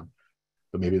laptop,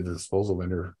 but maybe the disposal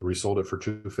vendor resold it for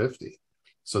 $250.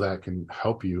 So that can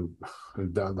help you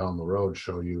down the road,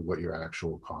 show you what your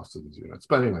actual cost of these units.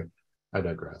 But anyway, I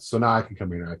digress. So now I can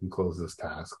come here and I can close this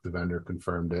task. The vendor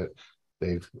confirmed it.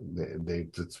 The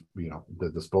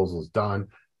disposal is done.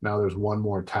 Now there's one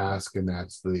more task, and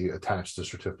that's the attach the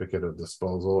certificate of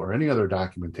disposal or any other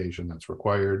documentation that's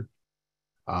required.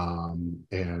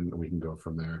 And we can go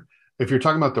from there. If you're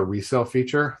talking about the resale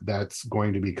feature, that's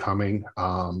going to be coming.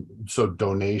 So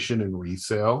donation and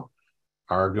resale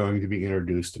are going to be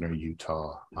introduced in our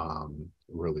Utah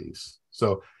release.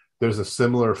 So there's a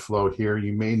similar flow here.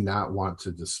 You may not want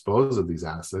to dispose of these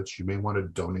assets. You may want to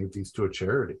donate these to a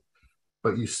charity,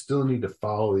 but you still need to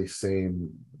follow these same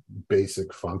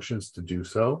basic functions to do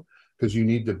so, because you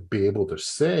need to be able to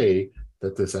say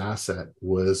that this asset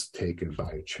was taken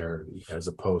by a charity as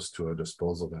opposed to a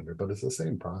disposal vendor, but it's the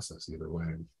same process either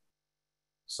way.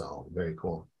 So very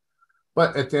cool.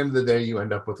 But at the end of the day, you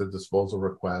end up with a disposal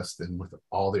request and with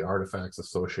all the artifacts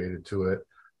associated to it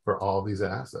for all these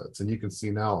assets. And you can see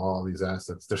now all these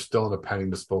assets, they're still in a pending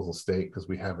disposal state because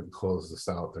we haven't closed this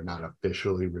out. They're not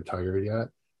officially retired yet,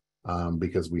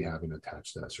 because we haven't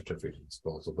attached that certificate of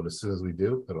disposal. But as soon as we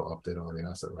do, it'll update all the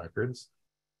asset records,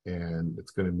 and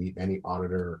it's going to meet any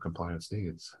auditor or compliance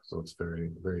needs. So it's very,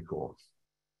 very cool.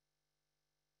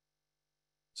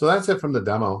 So that's it from the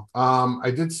demo.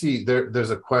 I did see there's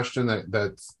a question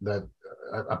that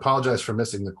I apologize for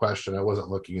missing the question. I wasn't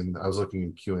looking in. I was looking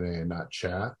in Q&A and not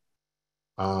chat.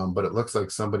 But it looks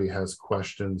like somebody has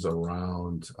questions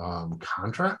around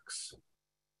contracts.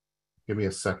 Give me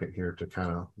a second here to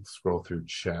kind of scroll through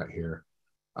chat here.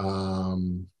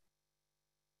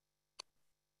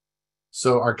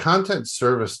 So our content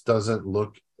service doesn't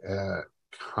look at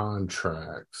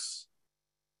contracts.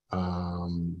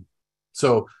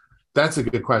 So that's a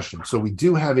good question. So we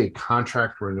do have a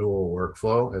contract renewal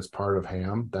workflow as part of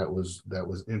HAM that was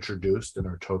introduced in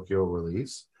our Tokyo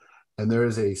release. And there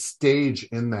is a stage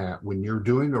in that when you're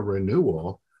doing a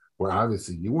renewal where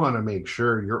obviously you want to make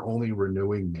sure you're only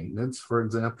renewing maintenance, for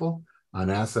example, on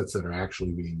assets that are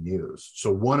actually being used.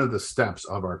 So one of the steps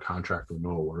of our contract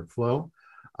renewal workflow,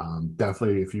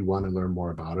 definitely if you want to learn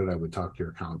more about it, I would talk to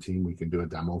your account team. We can do a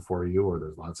demo for you, or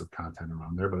there's lots of content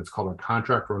around there, but it's called our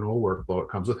contract renewal workflow. It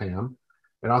comes with HAM.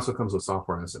 It also comes with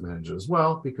Software Asset Manager as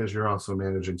well, because you're also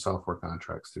managing software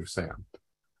contracts through SAM.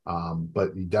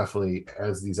 But you definitely,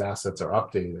 as these assets are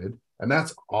updated, and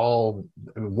that's all,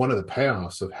 I mean, one of the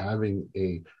payoffs of having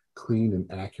a clean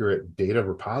and accurate data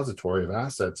repository of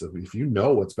assets. If you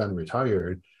know what's been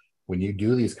retired, when you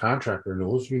do these contract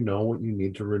renewals, you know what you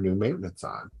need to renew maintenance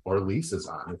on or leases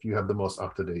on. If you have the most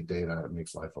up-to-date data, it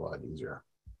makes life a lot easier.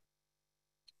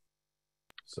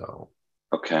 So.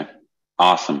 Okay,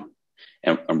 awesome.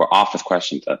 And we're off with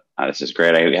questions. This is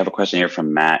great. I have a question here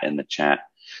from Matt in the chat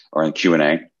or in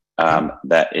Q&A.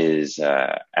 That is,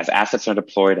 as assets are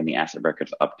deployed and the asset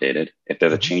records updated, if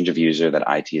there's a change of user that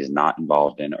IT is not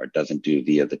involved in or doesn't do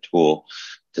via the tool,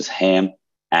 does HAM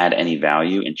add any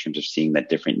value in terms of seeing that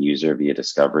different user via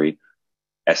discovery,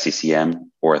 SCCM,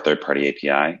 or a third-party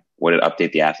API? Would it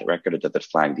update the asset record, or does it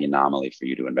flag the anomaly for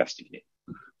you to investigate?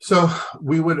 So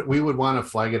we would want to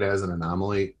flag it as an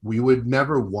anomaly. We would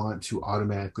never want to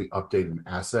automatically update an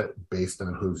asset based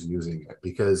on who's using it,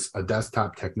 because a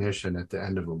desktop technician at the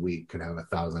end of a week could have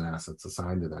 1,000 assets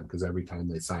assigned to them, because every time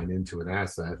they sign into an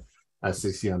asset,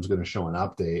 SCCM is going to show an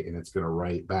update, and it's going to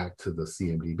write back to the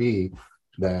CMDB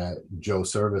that Joe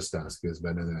Service Desk has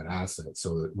been in that asset.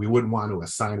 So we wouldn't want to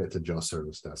assign it to Joe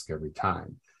Service Desk every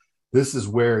time. This is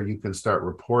where you can start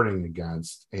reporting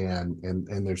against, and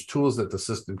there's tools that the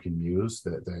system can use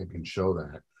that can show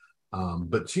that.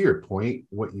 But to your point,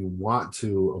 what you want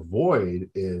to avoid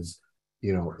is,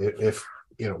 if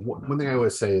one thing I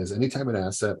always say is anytime an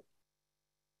asset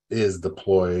is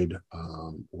deployed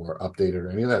or updated or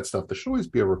any of that stuff, there should always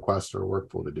be a request or a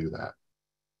workflow to do that.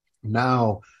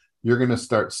 Now you're going to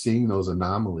start seeing those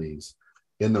anomalies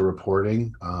in the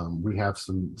reporting. We have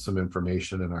some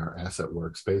information in our asset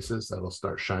workspaces that'll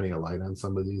start shining a light on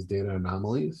some of these data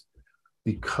anomalies.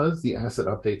 Because the asset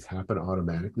updates happen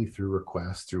automatically through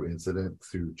requests, through incident,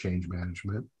 through change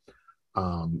management,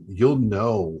 you'll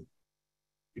know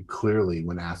clearly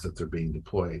when assets are being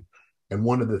deployed. And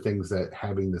one of the things that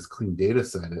having this clean data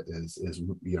set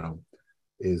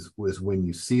is when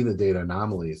you see the data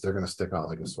anomalies, they're going to stick out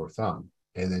like a sore thumb.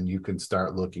 And then you can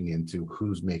start looking into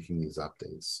who's making these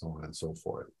updates, so on and so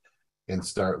forth, and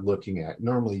start looking at,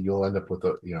 normally you'll end up with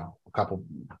a couple,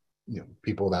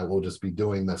 people that will just be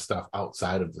doing this stuff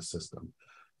outside of the system.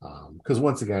 Because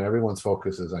once again, everyone's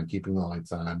focus is on keeping the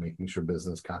lights on, making sure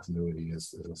business continuity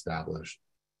is established.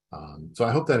 So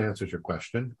I hope that answers your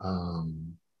question.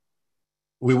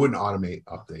 We wouldn't automate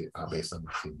update based on the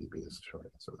CMDB is the short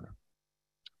answer there.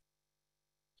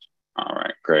 All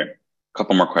right, great. A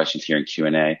couple more questions here in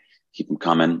Q&A. Keep them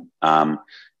coming.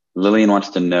 Lillian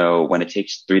wants to know, when it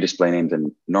takes 3 display names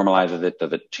and normalizes it,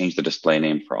 does it change the display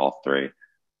name for all 3?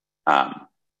 I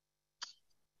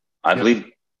believe,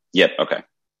 yep, okay.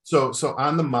 So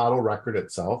on the model record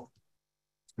itself,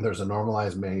 there's a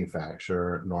normalized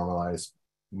manufacturer, normalized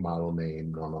model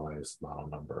name, normalized model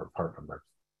number, part number.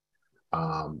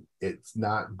 It's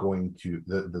not going to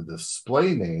the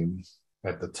display name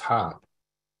at the top,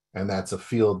 and that's a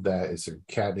field that is a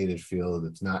cat-native field.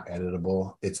 It's not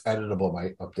editable. It's editable by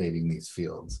updating these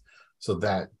fields. So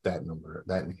that number,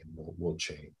 that name will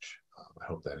change. I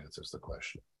hope that answers the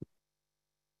question.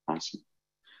 Awesome.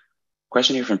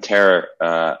 Question here from Tara.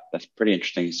 That's pretty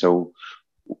interesting. So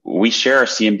we share our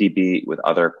CMDB with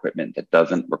other equipment that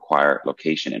doesn't require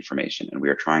location information, and we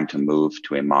are trying to move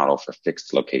to a model for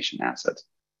fixed location assets,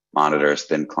 monitors,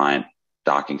 thin client,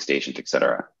 docking stations,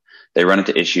 etc. They run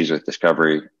into issues with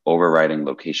discovery, overwriting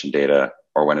location data,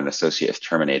 or when an associate is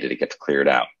terminated, it gets cleared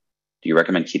out. Do you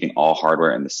recommend keeping all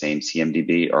hardware in the same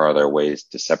CMDB, or are there ways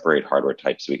to separate hardware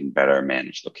types so we can better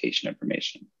manage location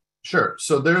information? Sure.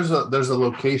 So there's a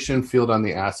location field on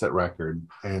the asset record,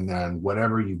 and then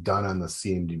whatever you've done on the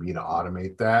CMDB to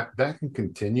automate that can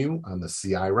continue on the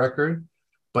CI record.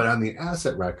 But on the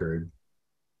asset record,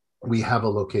 we have a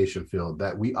location field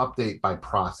that we update by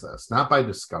process, not by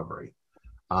discovery.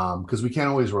 Because we can't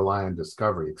always rely on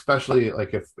discovery, especially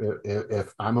like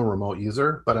if I'm a remote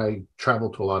user, but I travel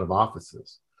to a lot of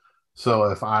offices. So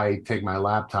if I take my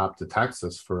laptop to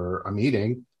Texas for a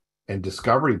meeting and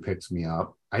discovery picks me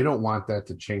up, I don't want that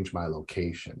to change my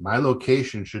location. My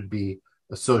location should be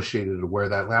associated to where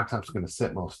that laptop's going to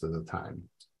sit most of the time.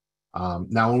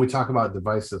 Now, when we talk about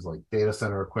devices like data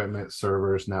center equipment,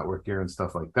 servers, network gear, and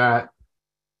stuff like that,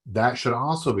 that should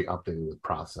also be updated with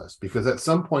process, because at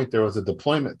some point there was a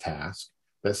deployment task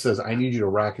that says, I need you to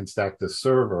rack and stack this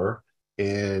server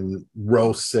in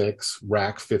row 6,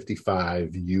 rack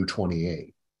 55,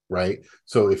 U28, right?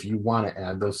 So if you want to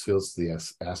add those fields to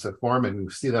the asset form, and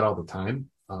we see that all the time,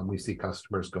 we see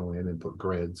customers go in and put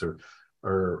grids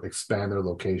or expand their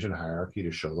location hierarchy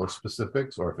to show those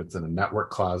specifics, or if it's in a network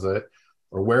closet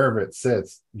or wherever it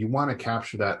sits, you want to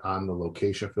capture that on the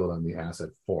location field on the asset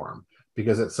form,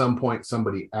 because at some point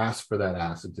somebody asked for that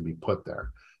asset to be put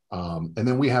there. And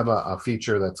then we have a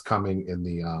feature that's coming in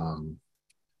the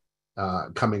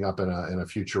coming up in a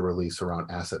future release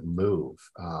around asset move,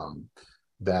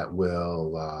 that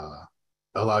will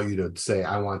allow you to say,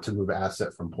 I want to move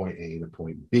asset from point A to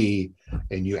point B,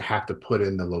 and you have to put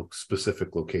in the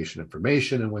specific location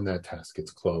information. And when that task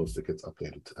gets closed, it gets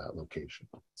updated to that location.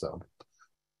 So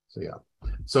yeah.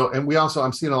 So, and we also,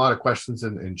 I'm seeing a lot of questions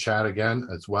in chat again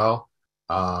as well.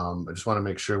 I just want to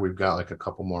make sure we've got like a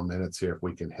couple more minutes here if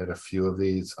we can hit a few of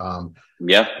these.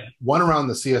 Yeah. One around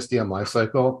the CSDM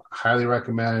lifecycle, highly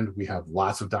recommend. We have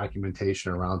lots of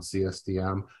documentation around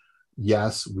CSDM.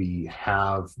 Yes, we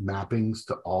have mappings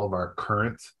to all of our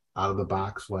current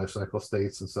out-of-the-box lifecycle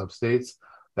states and substates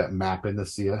that map into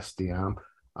CSDM.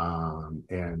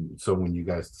 And so when you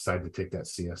guys decide to take that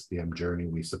CSDM journey,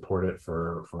 we support it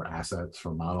for assets,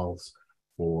 for models,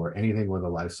 for anything with a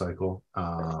lifecycle.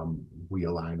 We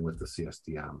align with the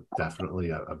CSDM. Definitely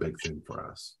a big thing for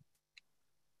us.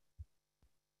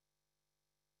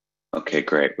 Okay,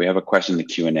 great. We have a question in the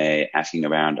Q&A asking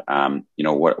around,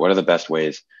 what are the best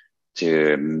ways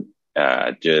to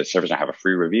does ServiceNow have a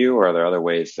free review, or are there other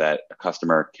ways that a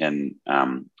customer can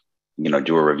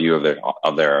do a review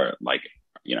of their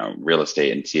real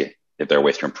estate and see if there are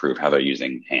ways to improve how they're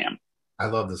using HAM? I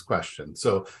love this question.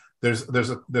 So there's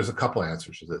a couple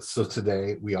answers to this. So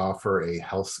today we offer a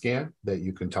health scan that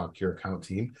you can talk to your account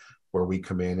team, where we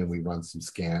come in and we run some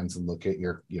scans and look at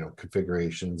your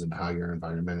configurations and how your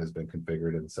environment has been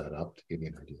configured and set up to give you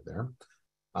an idea there.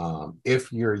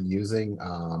 If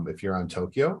you're on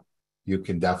Tokyo, you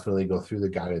can definitely go through the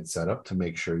guided setup to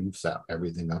make sure you've set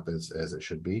everything up as it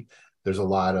should be. There's a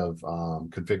lot of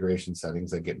configuration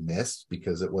settings that get missed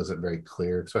because it wasn't very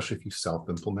clear, especially if you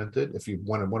self-implemented. If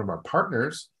one of our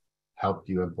partners helped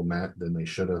you implement, then they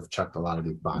should have checked a lot of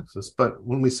these boxes. But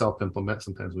when we self-implement,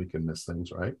 sometimes we can miss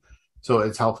things, right? So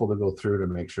it's helpful to go through to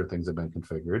make sure things have been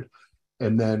configured.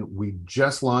 And then we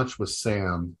just launched with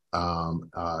SAM.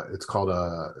 It's called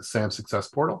a SAM Success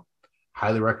Portal.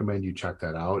 Highly recommend you check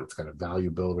that out. It's got a value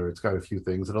builder. It's got a few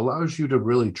things. It allows you to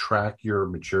really track your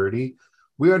maturity.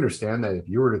 We understand that if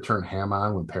you were to turn HAM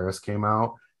on when Paris came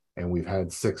out, and we've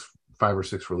had 5 or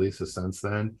 6 releases since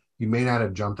then, you may not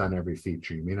have jumped on every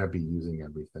feature. You may not be using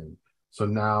everything. So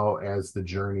now as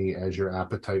your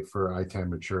appetite for ITAM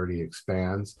maturity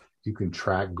expands, you can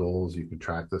track goals, you can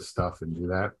track this stuff and do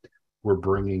that. We're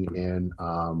bringing in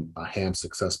a HAM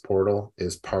Success Portal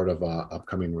as part of an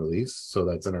upcoming release. So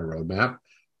that's in our roadmap.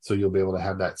 So you'll be able to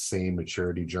have that same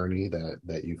maturity journey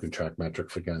that you can track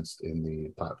metrics against in the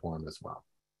platform as well.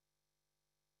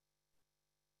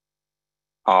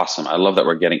 Awesome. I love that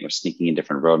we're sneaking in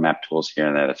different roadmap tools here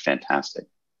and there. That's fantastic.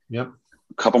 Yep.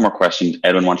 A couple more questions.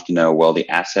 Edwin wants to know, will the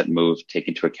asset move take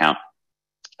into account?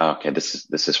 Okay, this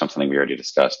is from something we already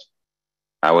discussed.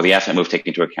 Will the asset move take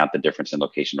into account the difference in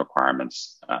location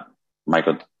requirements?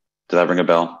 Michael, does that ring a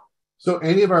bell? So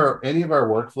any of our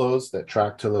workflows that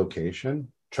track to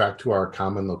location track to our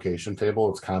common location table.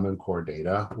 It's common core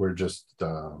data. We're just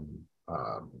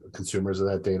consumers of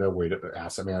that data.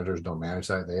 Asset managers don't manage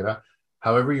that data.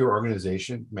 However, your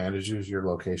organization manages your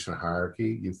location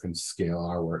hierarchy, you can scale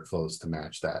our workflows to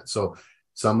match that. So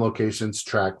some locations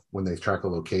track, when they track a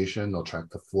location, they'll track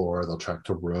the floor, they'll track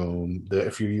to room.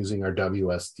 If you're using our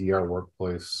WSD, our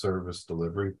workplace service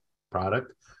delivery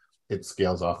product, it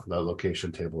scales off the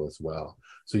location table as well.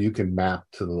 So you can map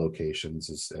to the locations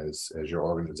as your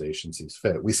organization sees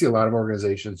fit. We see a lot of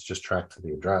organizations just track to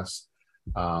the address.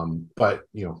 But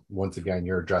once again,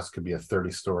 your address could be a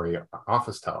 30-story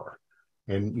office tower.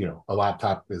 And a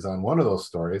laptop is on one of those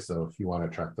stories. So if you want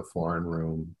to track the floor and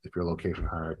room, if your location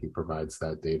hierarchy provides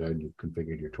that data and you've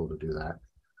configured your tool to do that,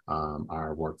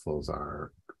 our workflows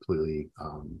are completely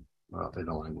in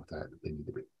line with that. They need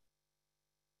to be.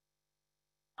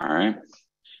 All right.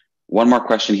 One more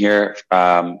question here,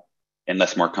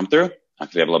 unless more come through,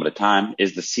 because we have a little bit of time.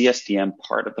 Is the CSDM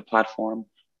part of the platform,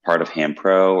 part of HAM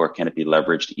Pro, or can it be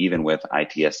leveraged even with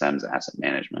ITSM's asset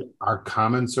management? Our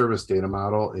common service data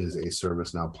model is a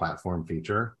ServiceNow platform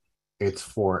feature. It's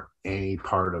for any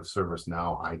part of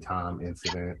ServiceNow, ITAM,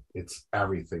 incident. It's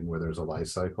everything where there's a life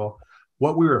cycle.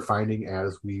 What we were finding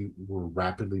as we were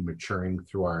rapidly maturing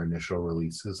through our initial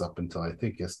releases up until I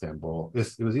think Istanbul,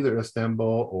 it was either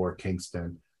Istanbul or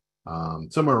Kingston,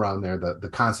 somewhere around there, the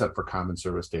concept for common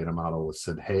service data model was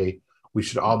said, hey, we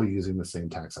should all be using the same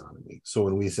taxonomy. So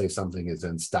when we say something is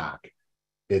in stock,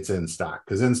 it's in stock,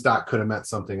 because in stock could have meant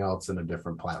something else in a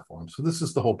different platform. So this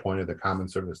is the whole point of the common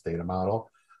service data model.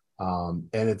 And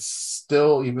it's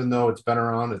still, even though it's been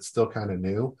around, it's still kind of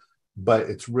new, but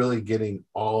it's really getting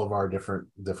all of our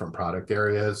different product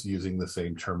areas using the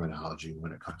same terminology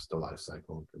when it comes to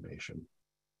lifecycle information.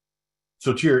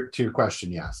 So to your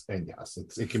question, yes, and yes,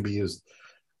 it can be used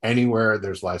anywhere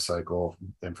there's lifecycle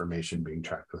information being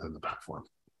tracked within the platform.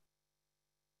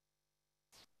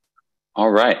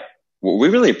 All right. Well, we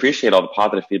really appreciate all the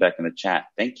positive feedback in the chat.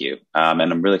 Thank you. And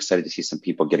I'm really excited to see some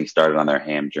people getting started on their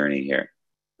ham journey here.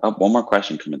 Oh, one more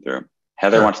question coming through.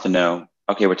 Heather wants to know,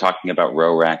 okay, we're talking about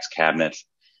row racks, cabinets.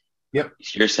 Yep.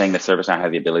 You're saying that ServiceNow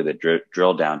has the ability to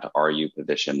drill down to RU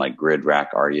position, like grid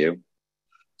rack RU?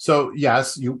 So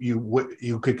yes, you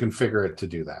could configure it to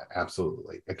do that.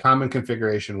 Absolutely. A common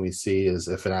configuration we see is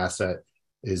if an asset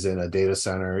is in a data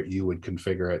center, you would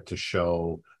configure it to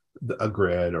show a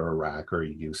grid or a rack or a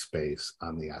U space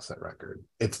on the asset record.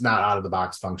 It's not out of the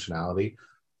box functionality,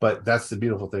 but that's the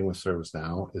beautiful thing with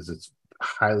ServiceNow is it's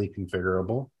highly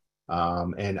configurable.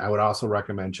 And I would also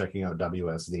recommend checking out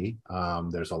WSD.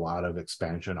 There's a lot of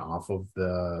expansion off of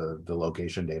the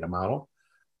location data model.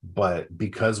 But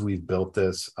because we've built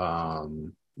this,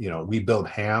 we build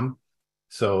ham.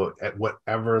 So at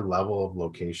whatever level of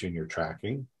location you're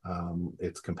tracking,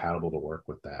 it's compatible to work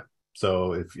with that.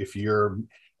 So if you're,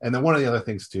 and then one of the other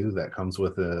things too that comes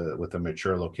with a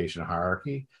mature location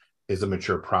hierarchy is a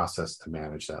mature process to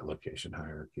manage that location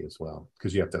hierarchy as well,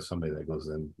 because you have to have somebody that goes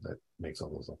in that makes all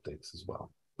those updates as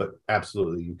well. But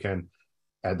absolutely, you can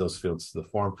add those fields to the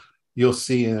form. You'll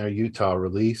see in our Utah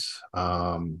release,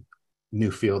 new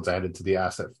fields added to the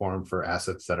asset form for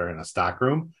assets that are in a stock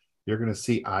room. You're going to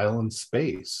see island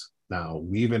space. Now,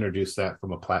 we've introduced that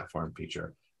from a platform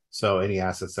feature. So any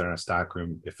assets that are in a stock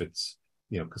room, if it's,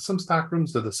 because some stock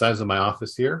rooms are the size of my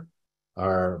office here,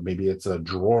 or maybe it's a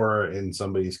drawer in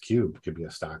somebody's cube, it could be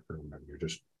a stock room, and you're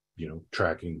just,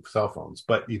 tracking cell phones.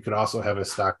 But you could also have a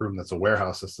stock room that's a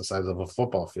warehouse that's the size of a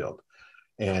football field.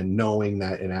 And knowing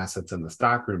that an asset's in the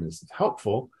stock room is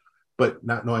helpful, but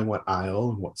not knowing what aisle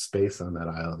and what space on that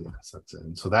aisle the asset's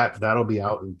in. So that'll be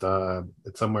out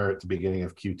it's somewhere at the beginning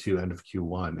of Q2, end of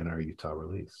Q1 in our Utah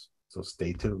release. So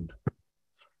stay tuned.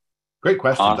 Great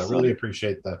questions. Awesome. I really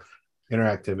appreciate the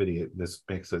interactivity. This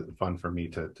makes it fun for me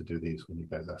to do these when you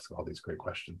guys ask all these great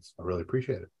questions. I really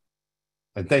appreciate it.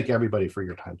 And thank you everybody for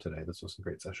your time today. This was a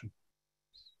great session.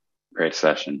 Great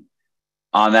session.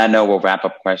 On that note, we'll wrap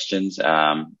up questions.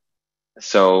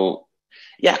 So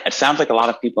yeah, it sounds like a lot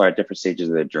of people are at different stages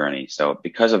of their journey. So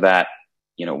because of that,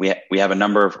 we have a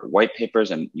number of white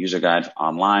papers and user guides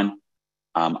online.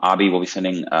 Abhi will be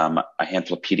sending a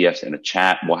handful of PDFs in the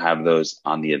chat. We'll have those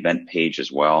on the event page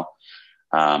as well.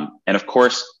 And of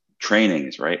course,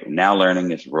 trainings, right? Now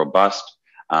Learning is robust.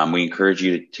 We encourage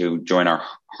you to join our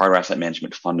hardware asset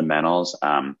management fundamentals.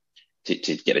 to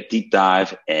get a deep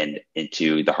dive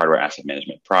into the hardware asset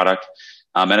management product.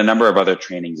 And a number of other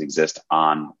trainings exist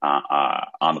on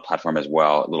the platform as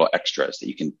well, little extras that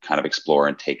you can kind of explore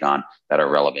and take on that are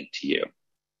relevant to you.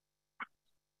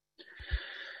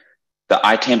 The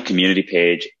ITAM community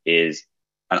page is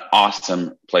an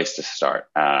awesome place to start.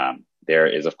 There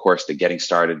is, of course, the Getting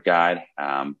Started guide,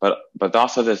 but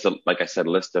also there's, like I said,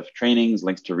 a list of trainings,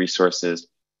 links to resources,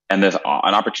 and there's an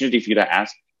opportunity for you to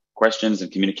ask questions and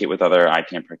communicate with other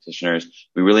ITAM practitioners.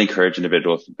 We really encourage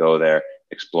individuals to go there,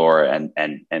 explore, and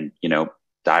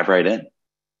dive right in.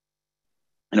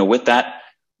 With that,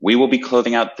 we will be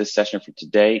closing out this session for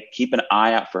today. Keep an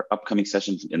eye out for upcoming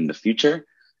sessions in the future.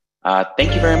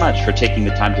 Thank you very much for taking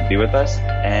the time to be with us,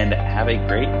 and have a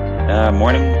great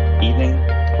morning, evening,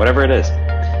 whatever it is.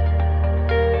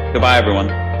 Goodbye, everyone.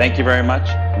 Thank you very much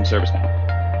from ServiceNow.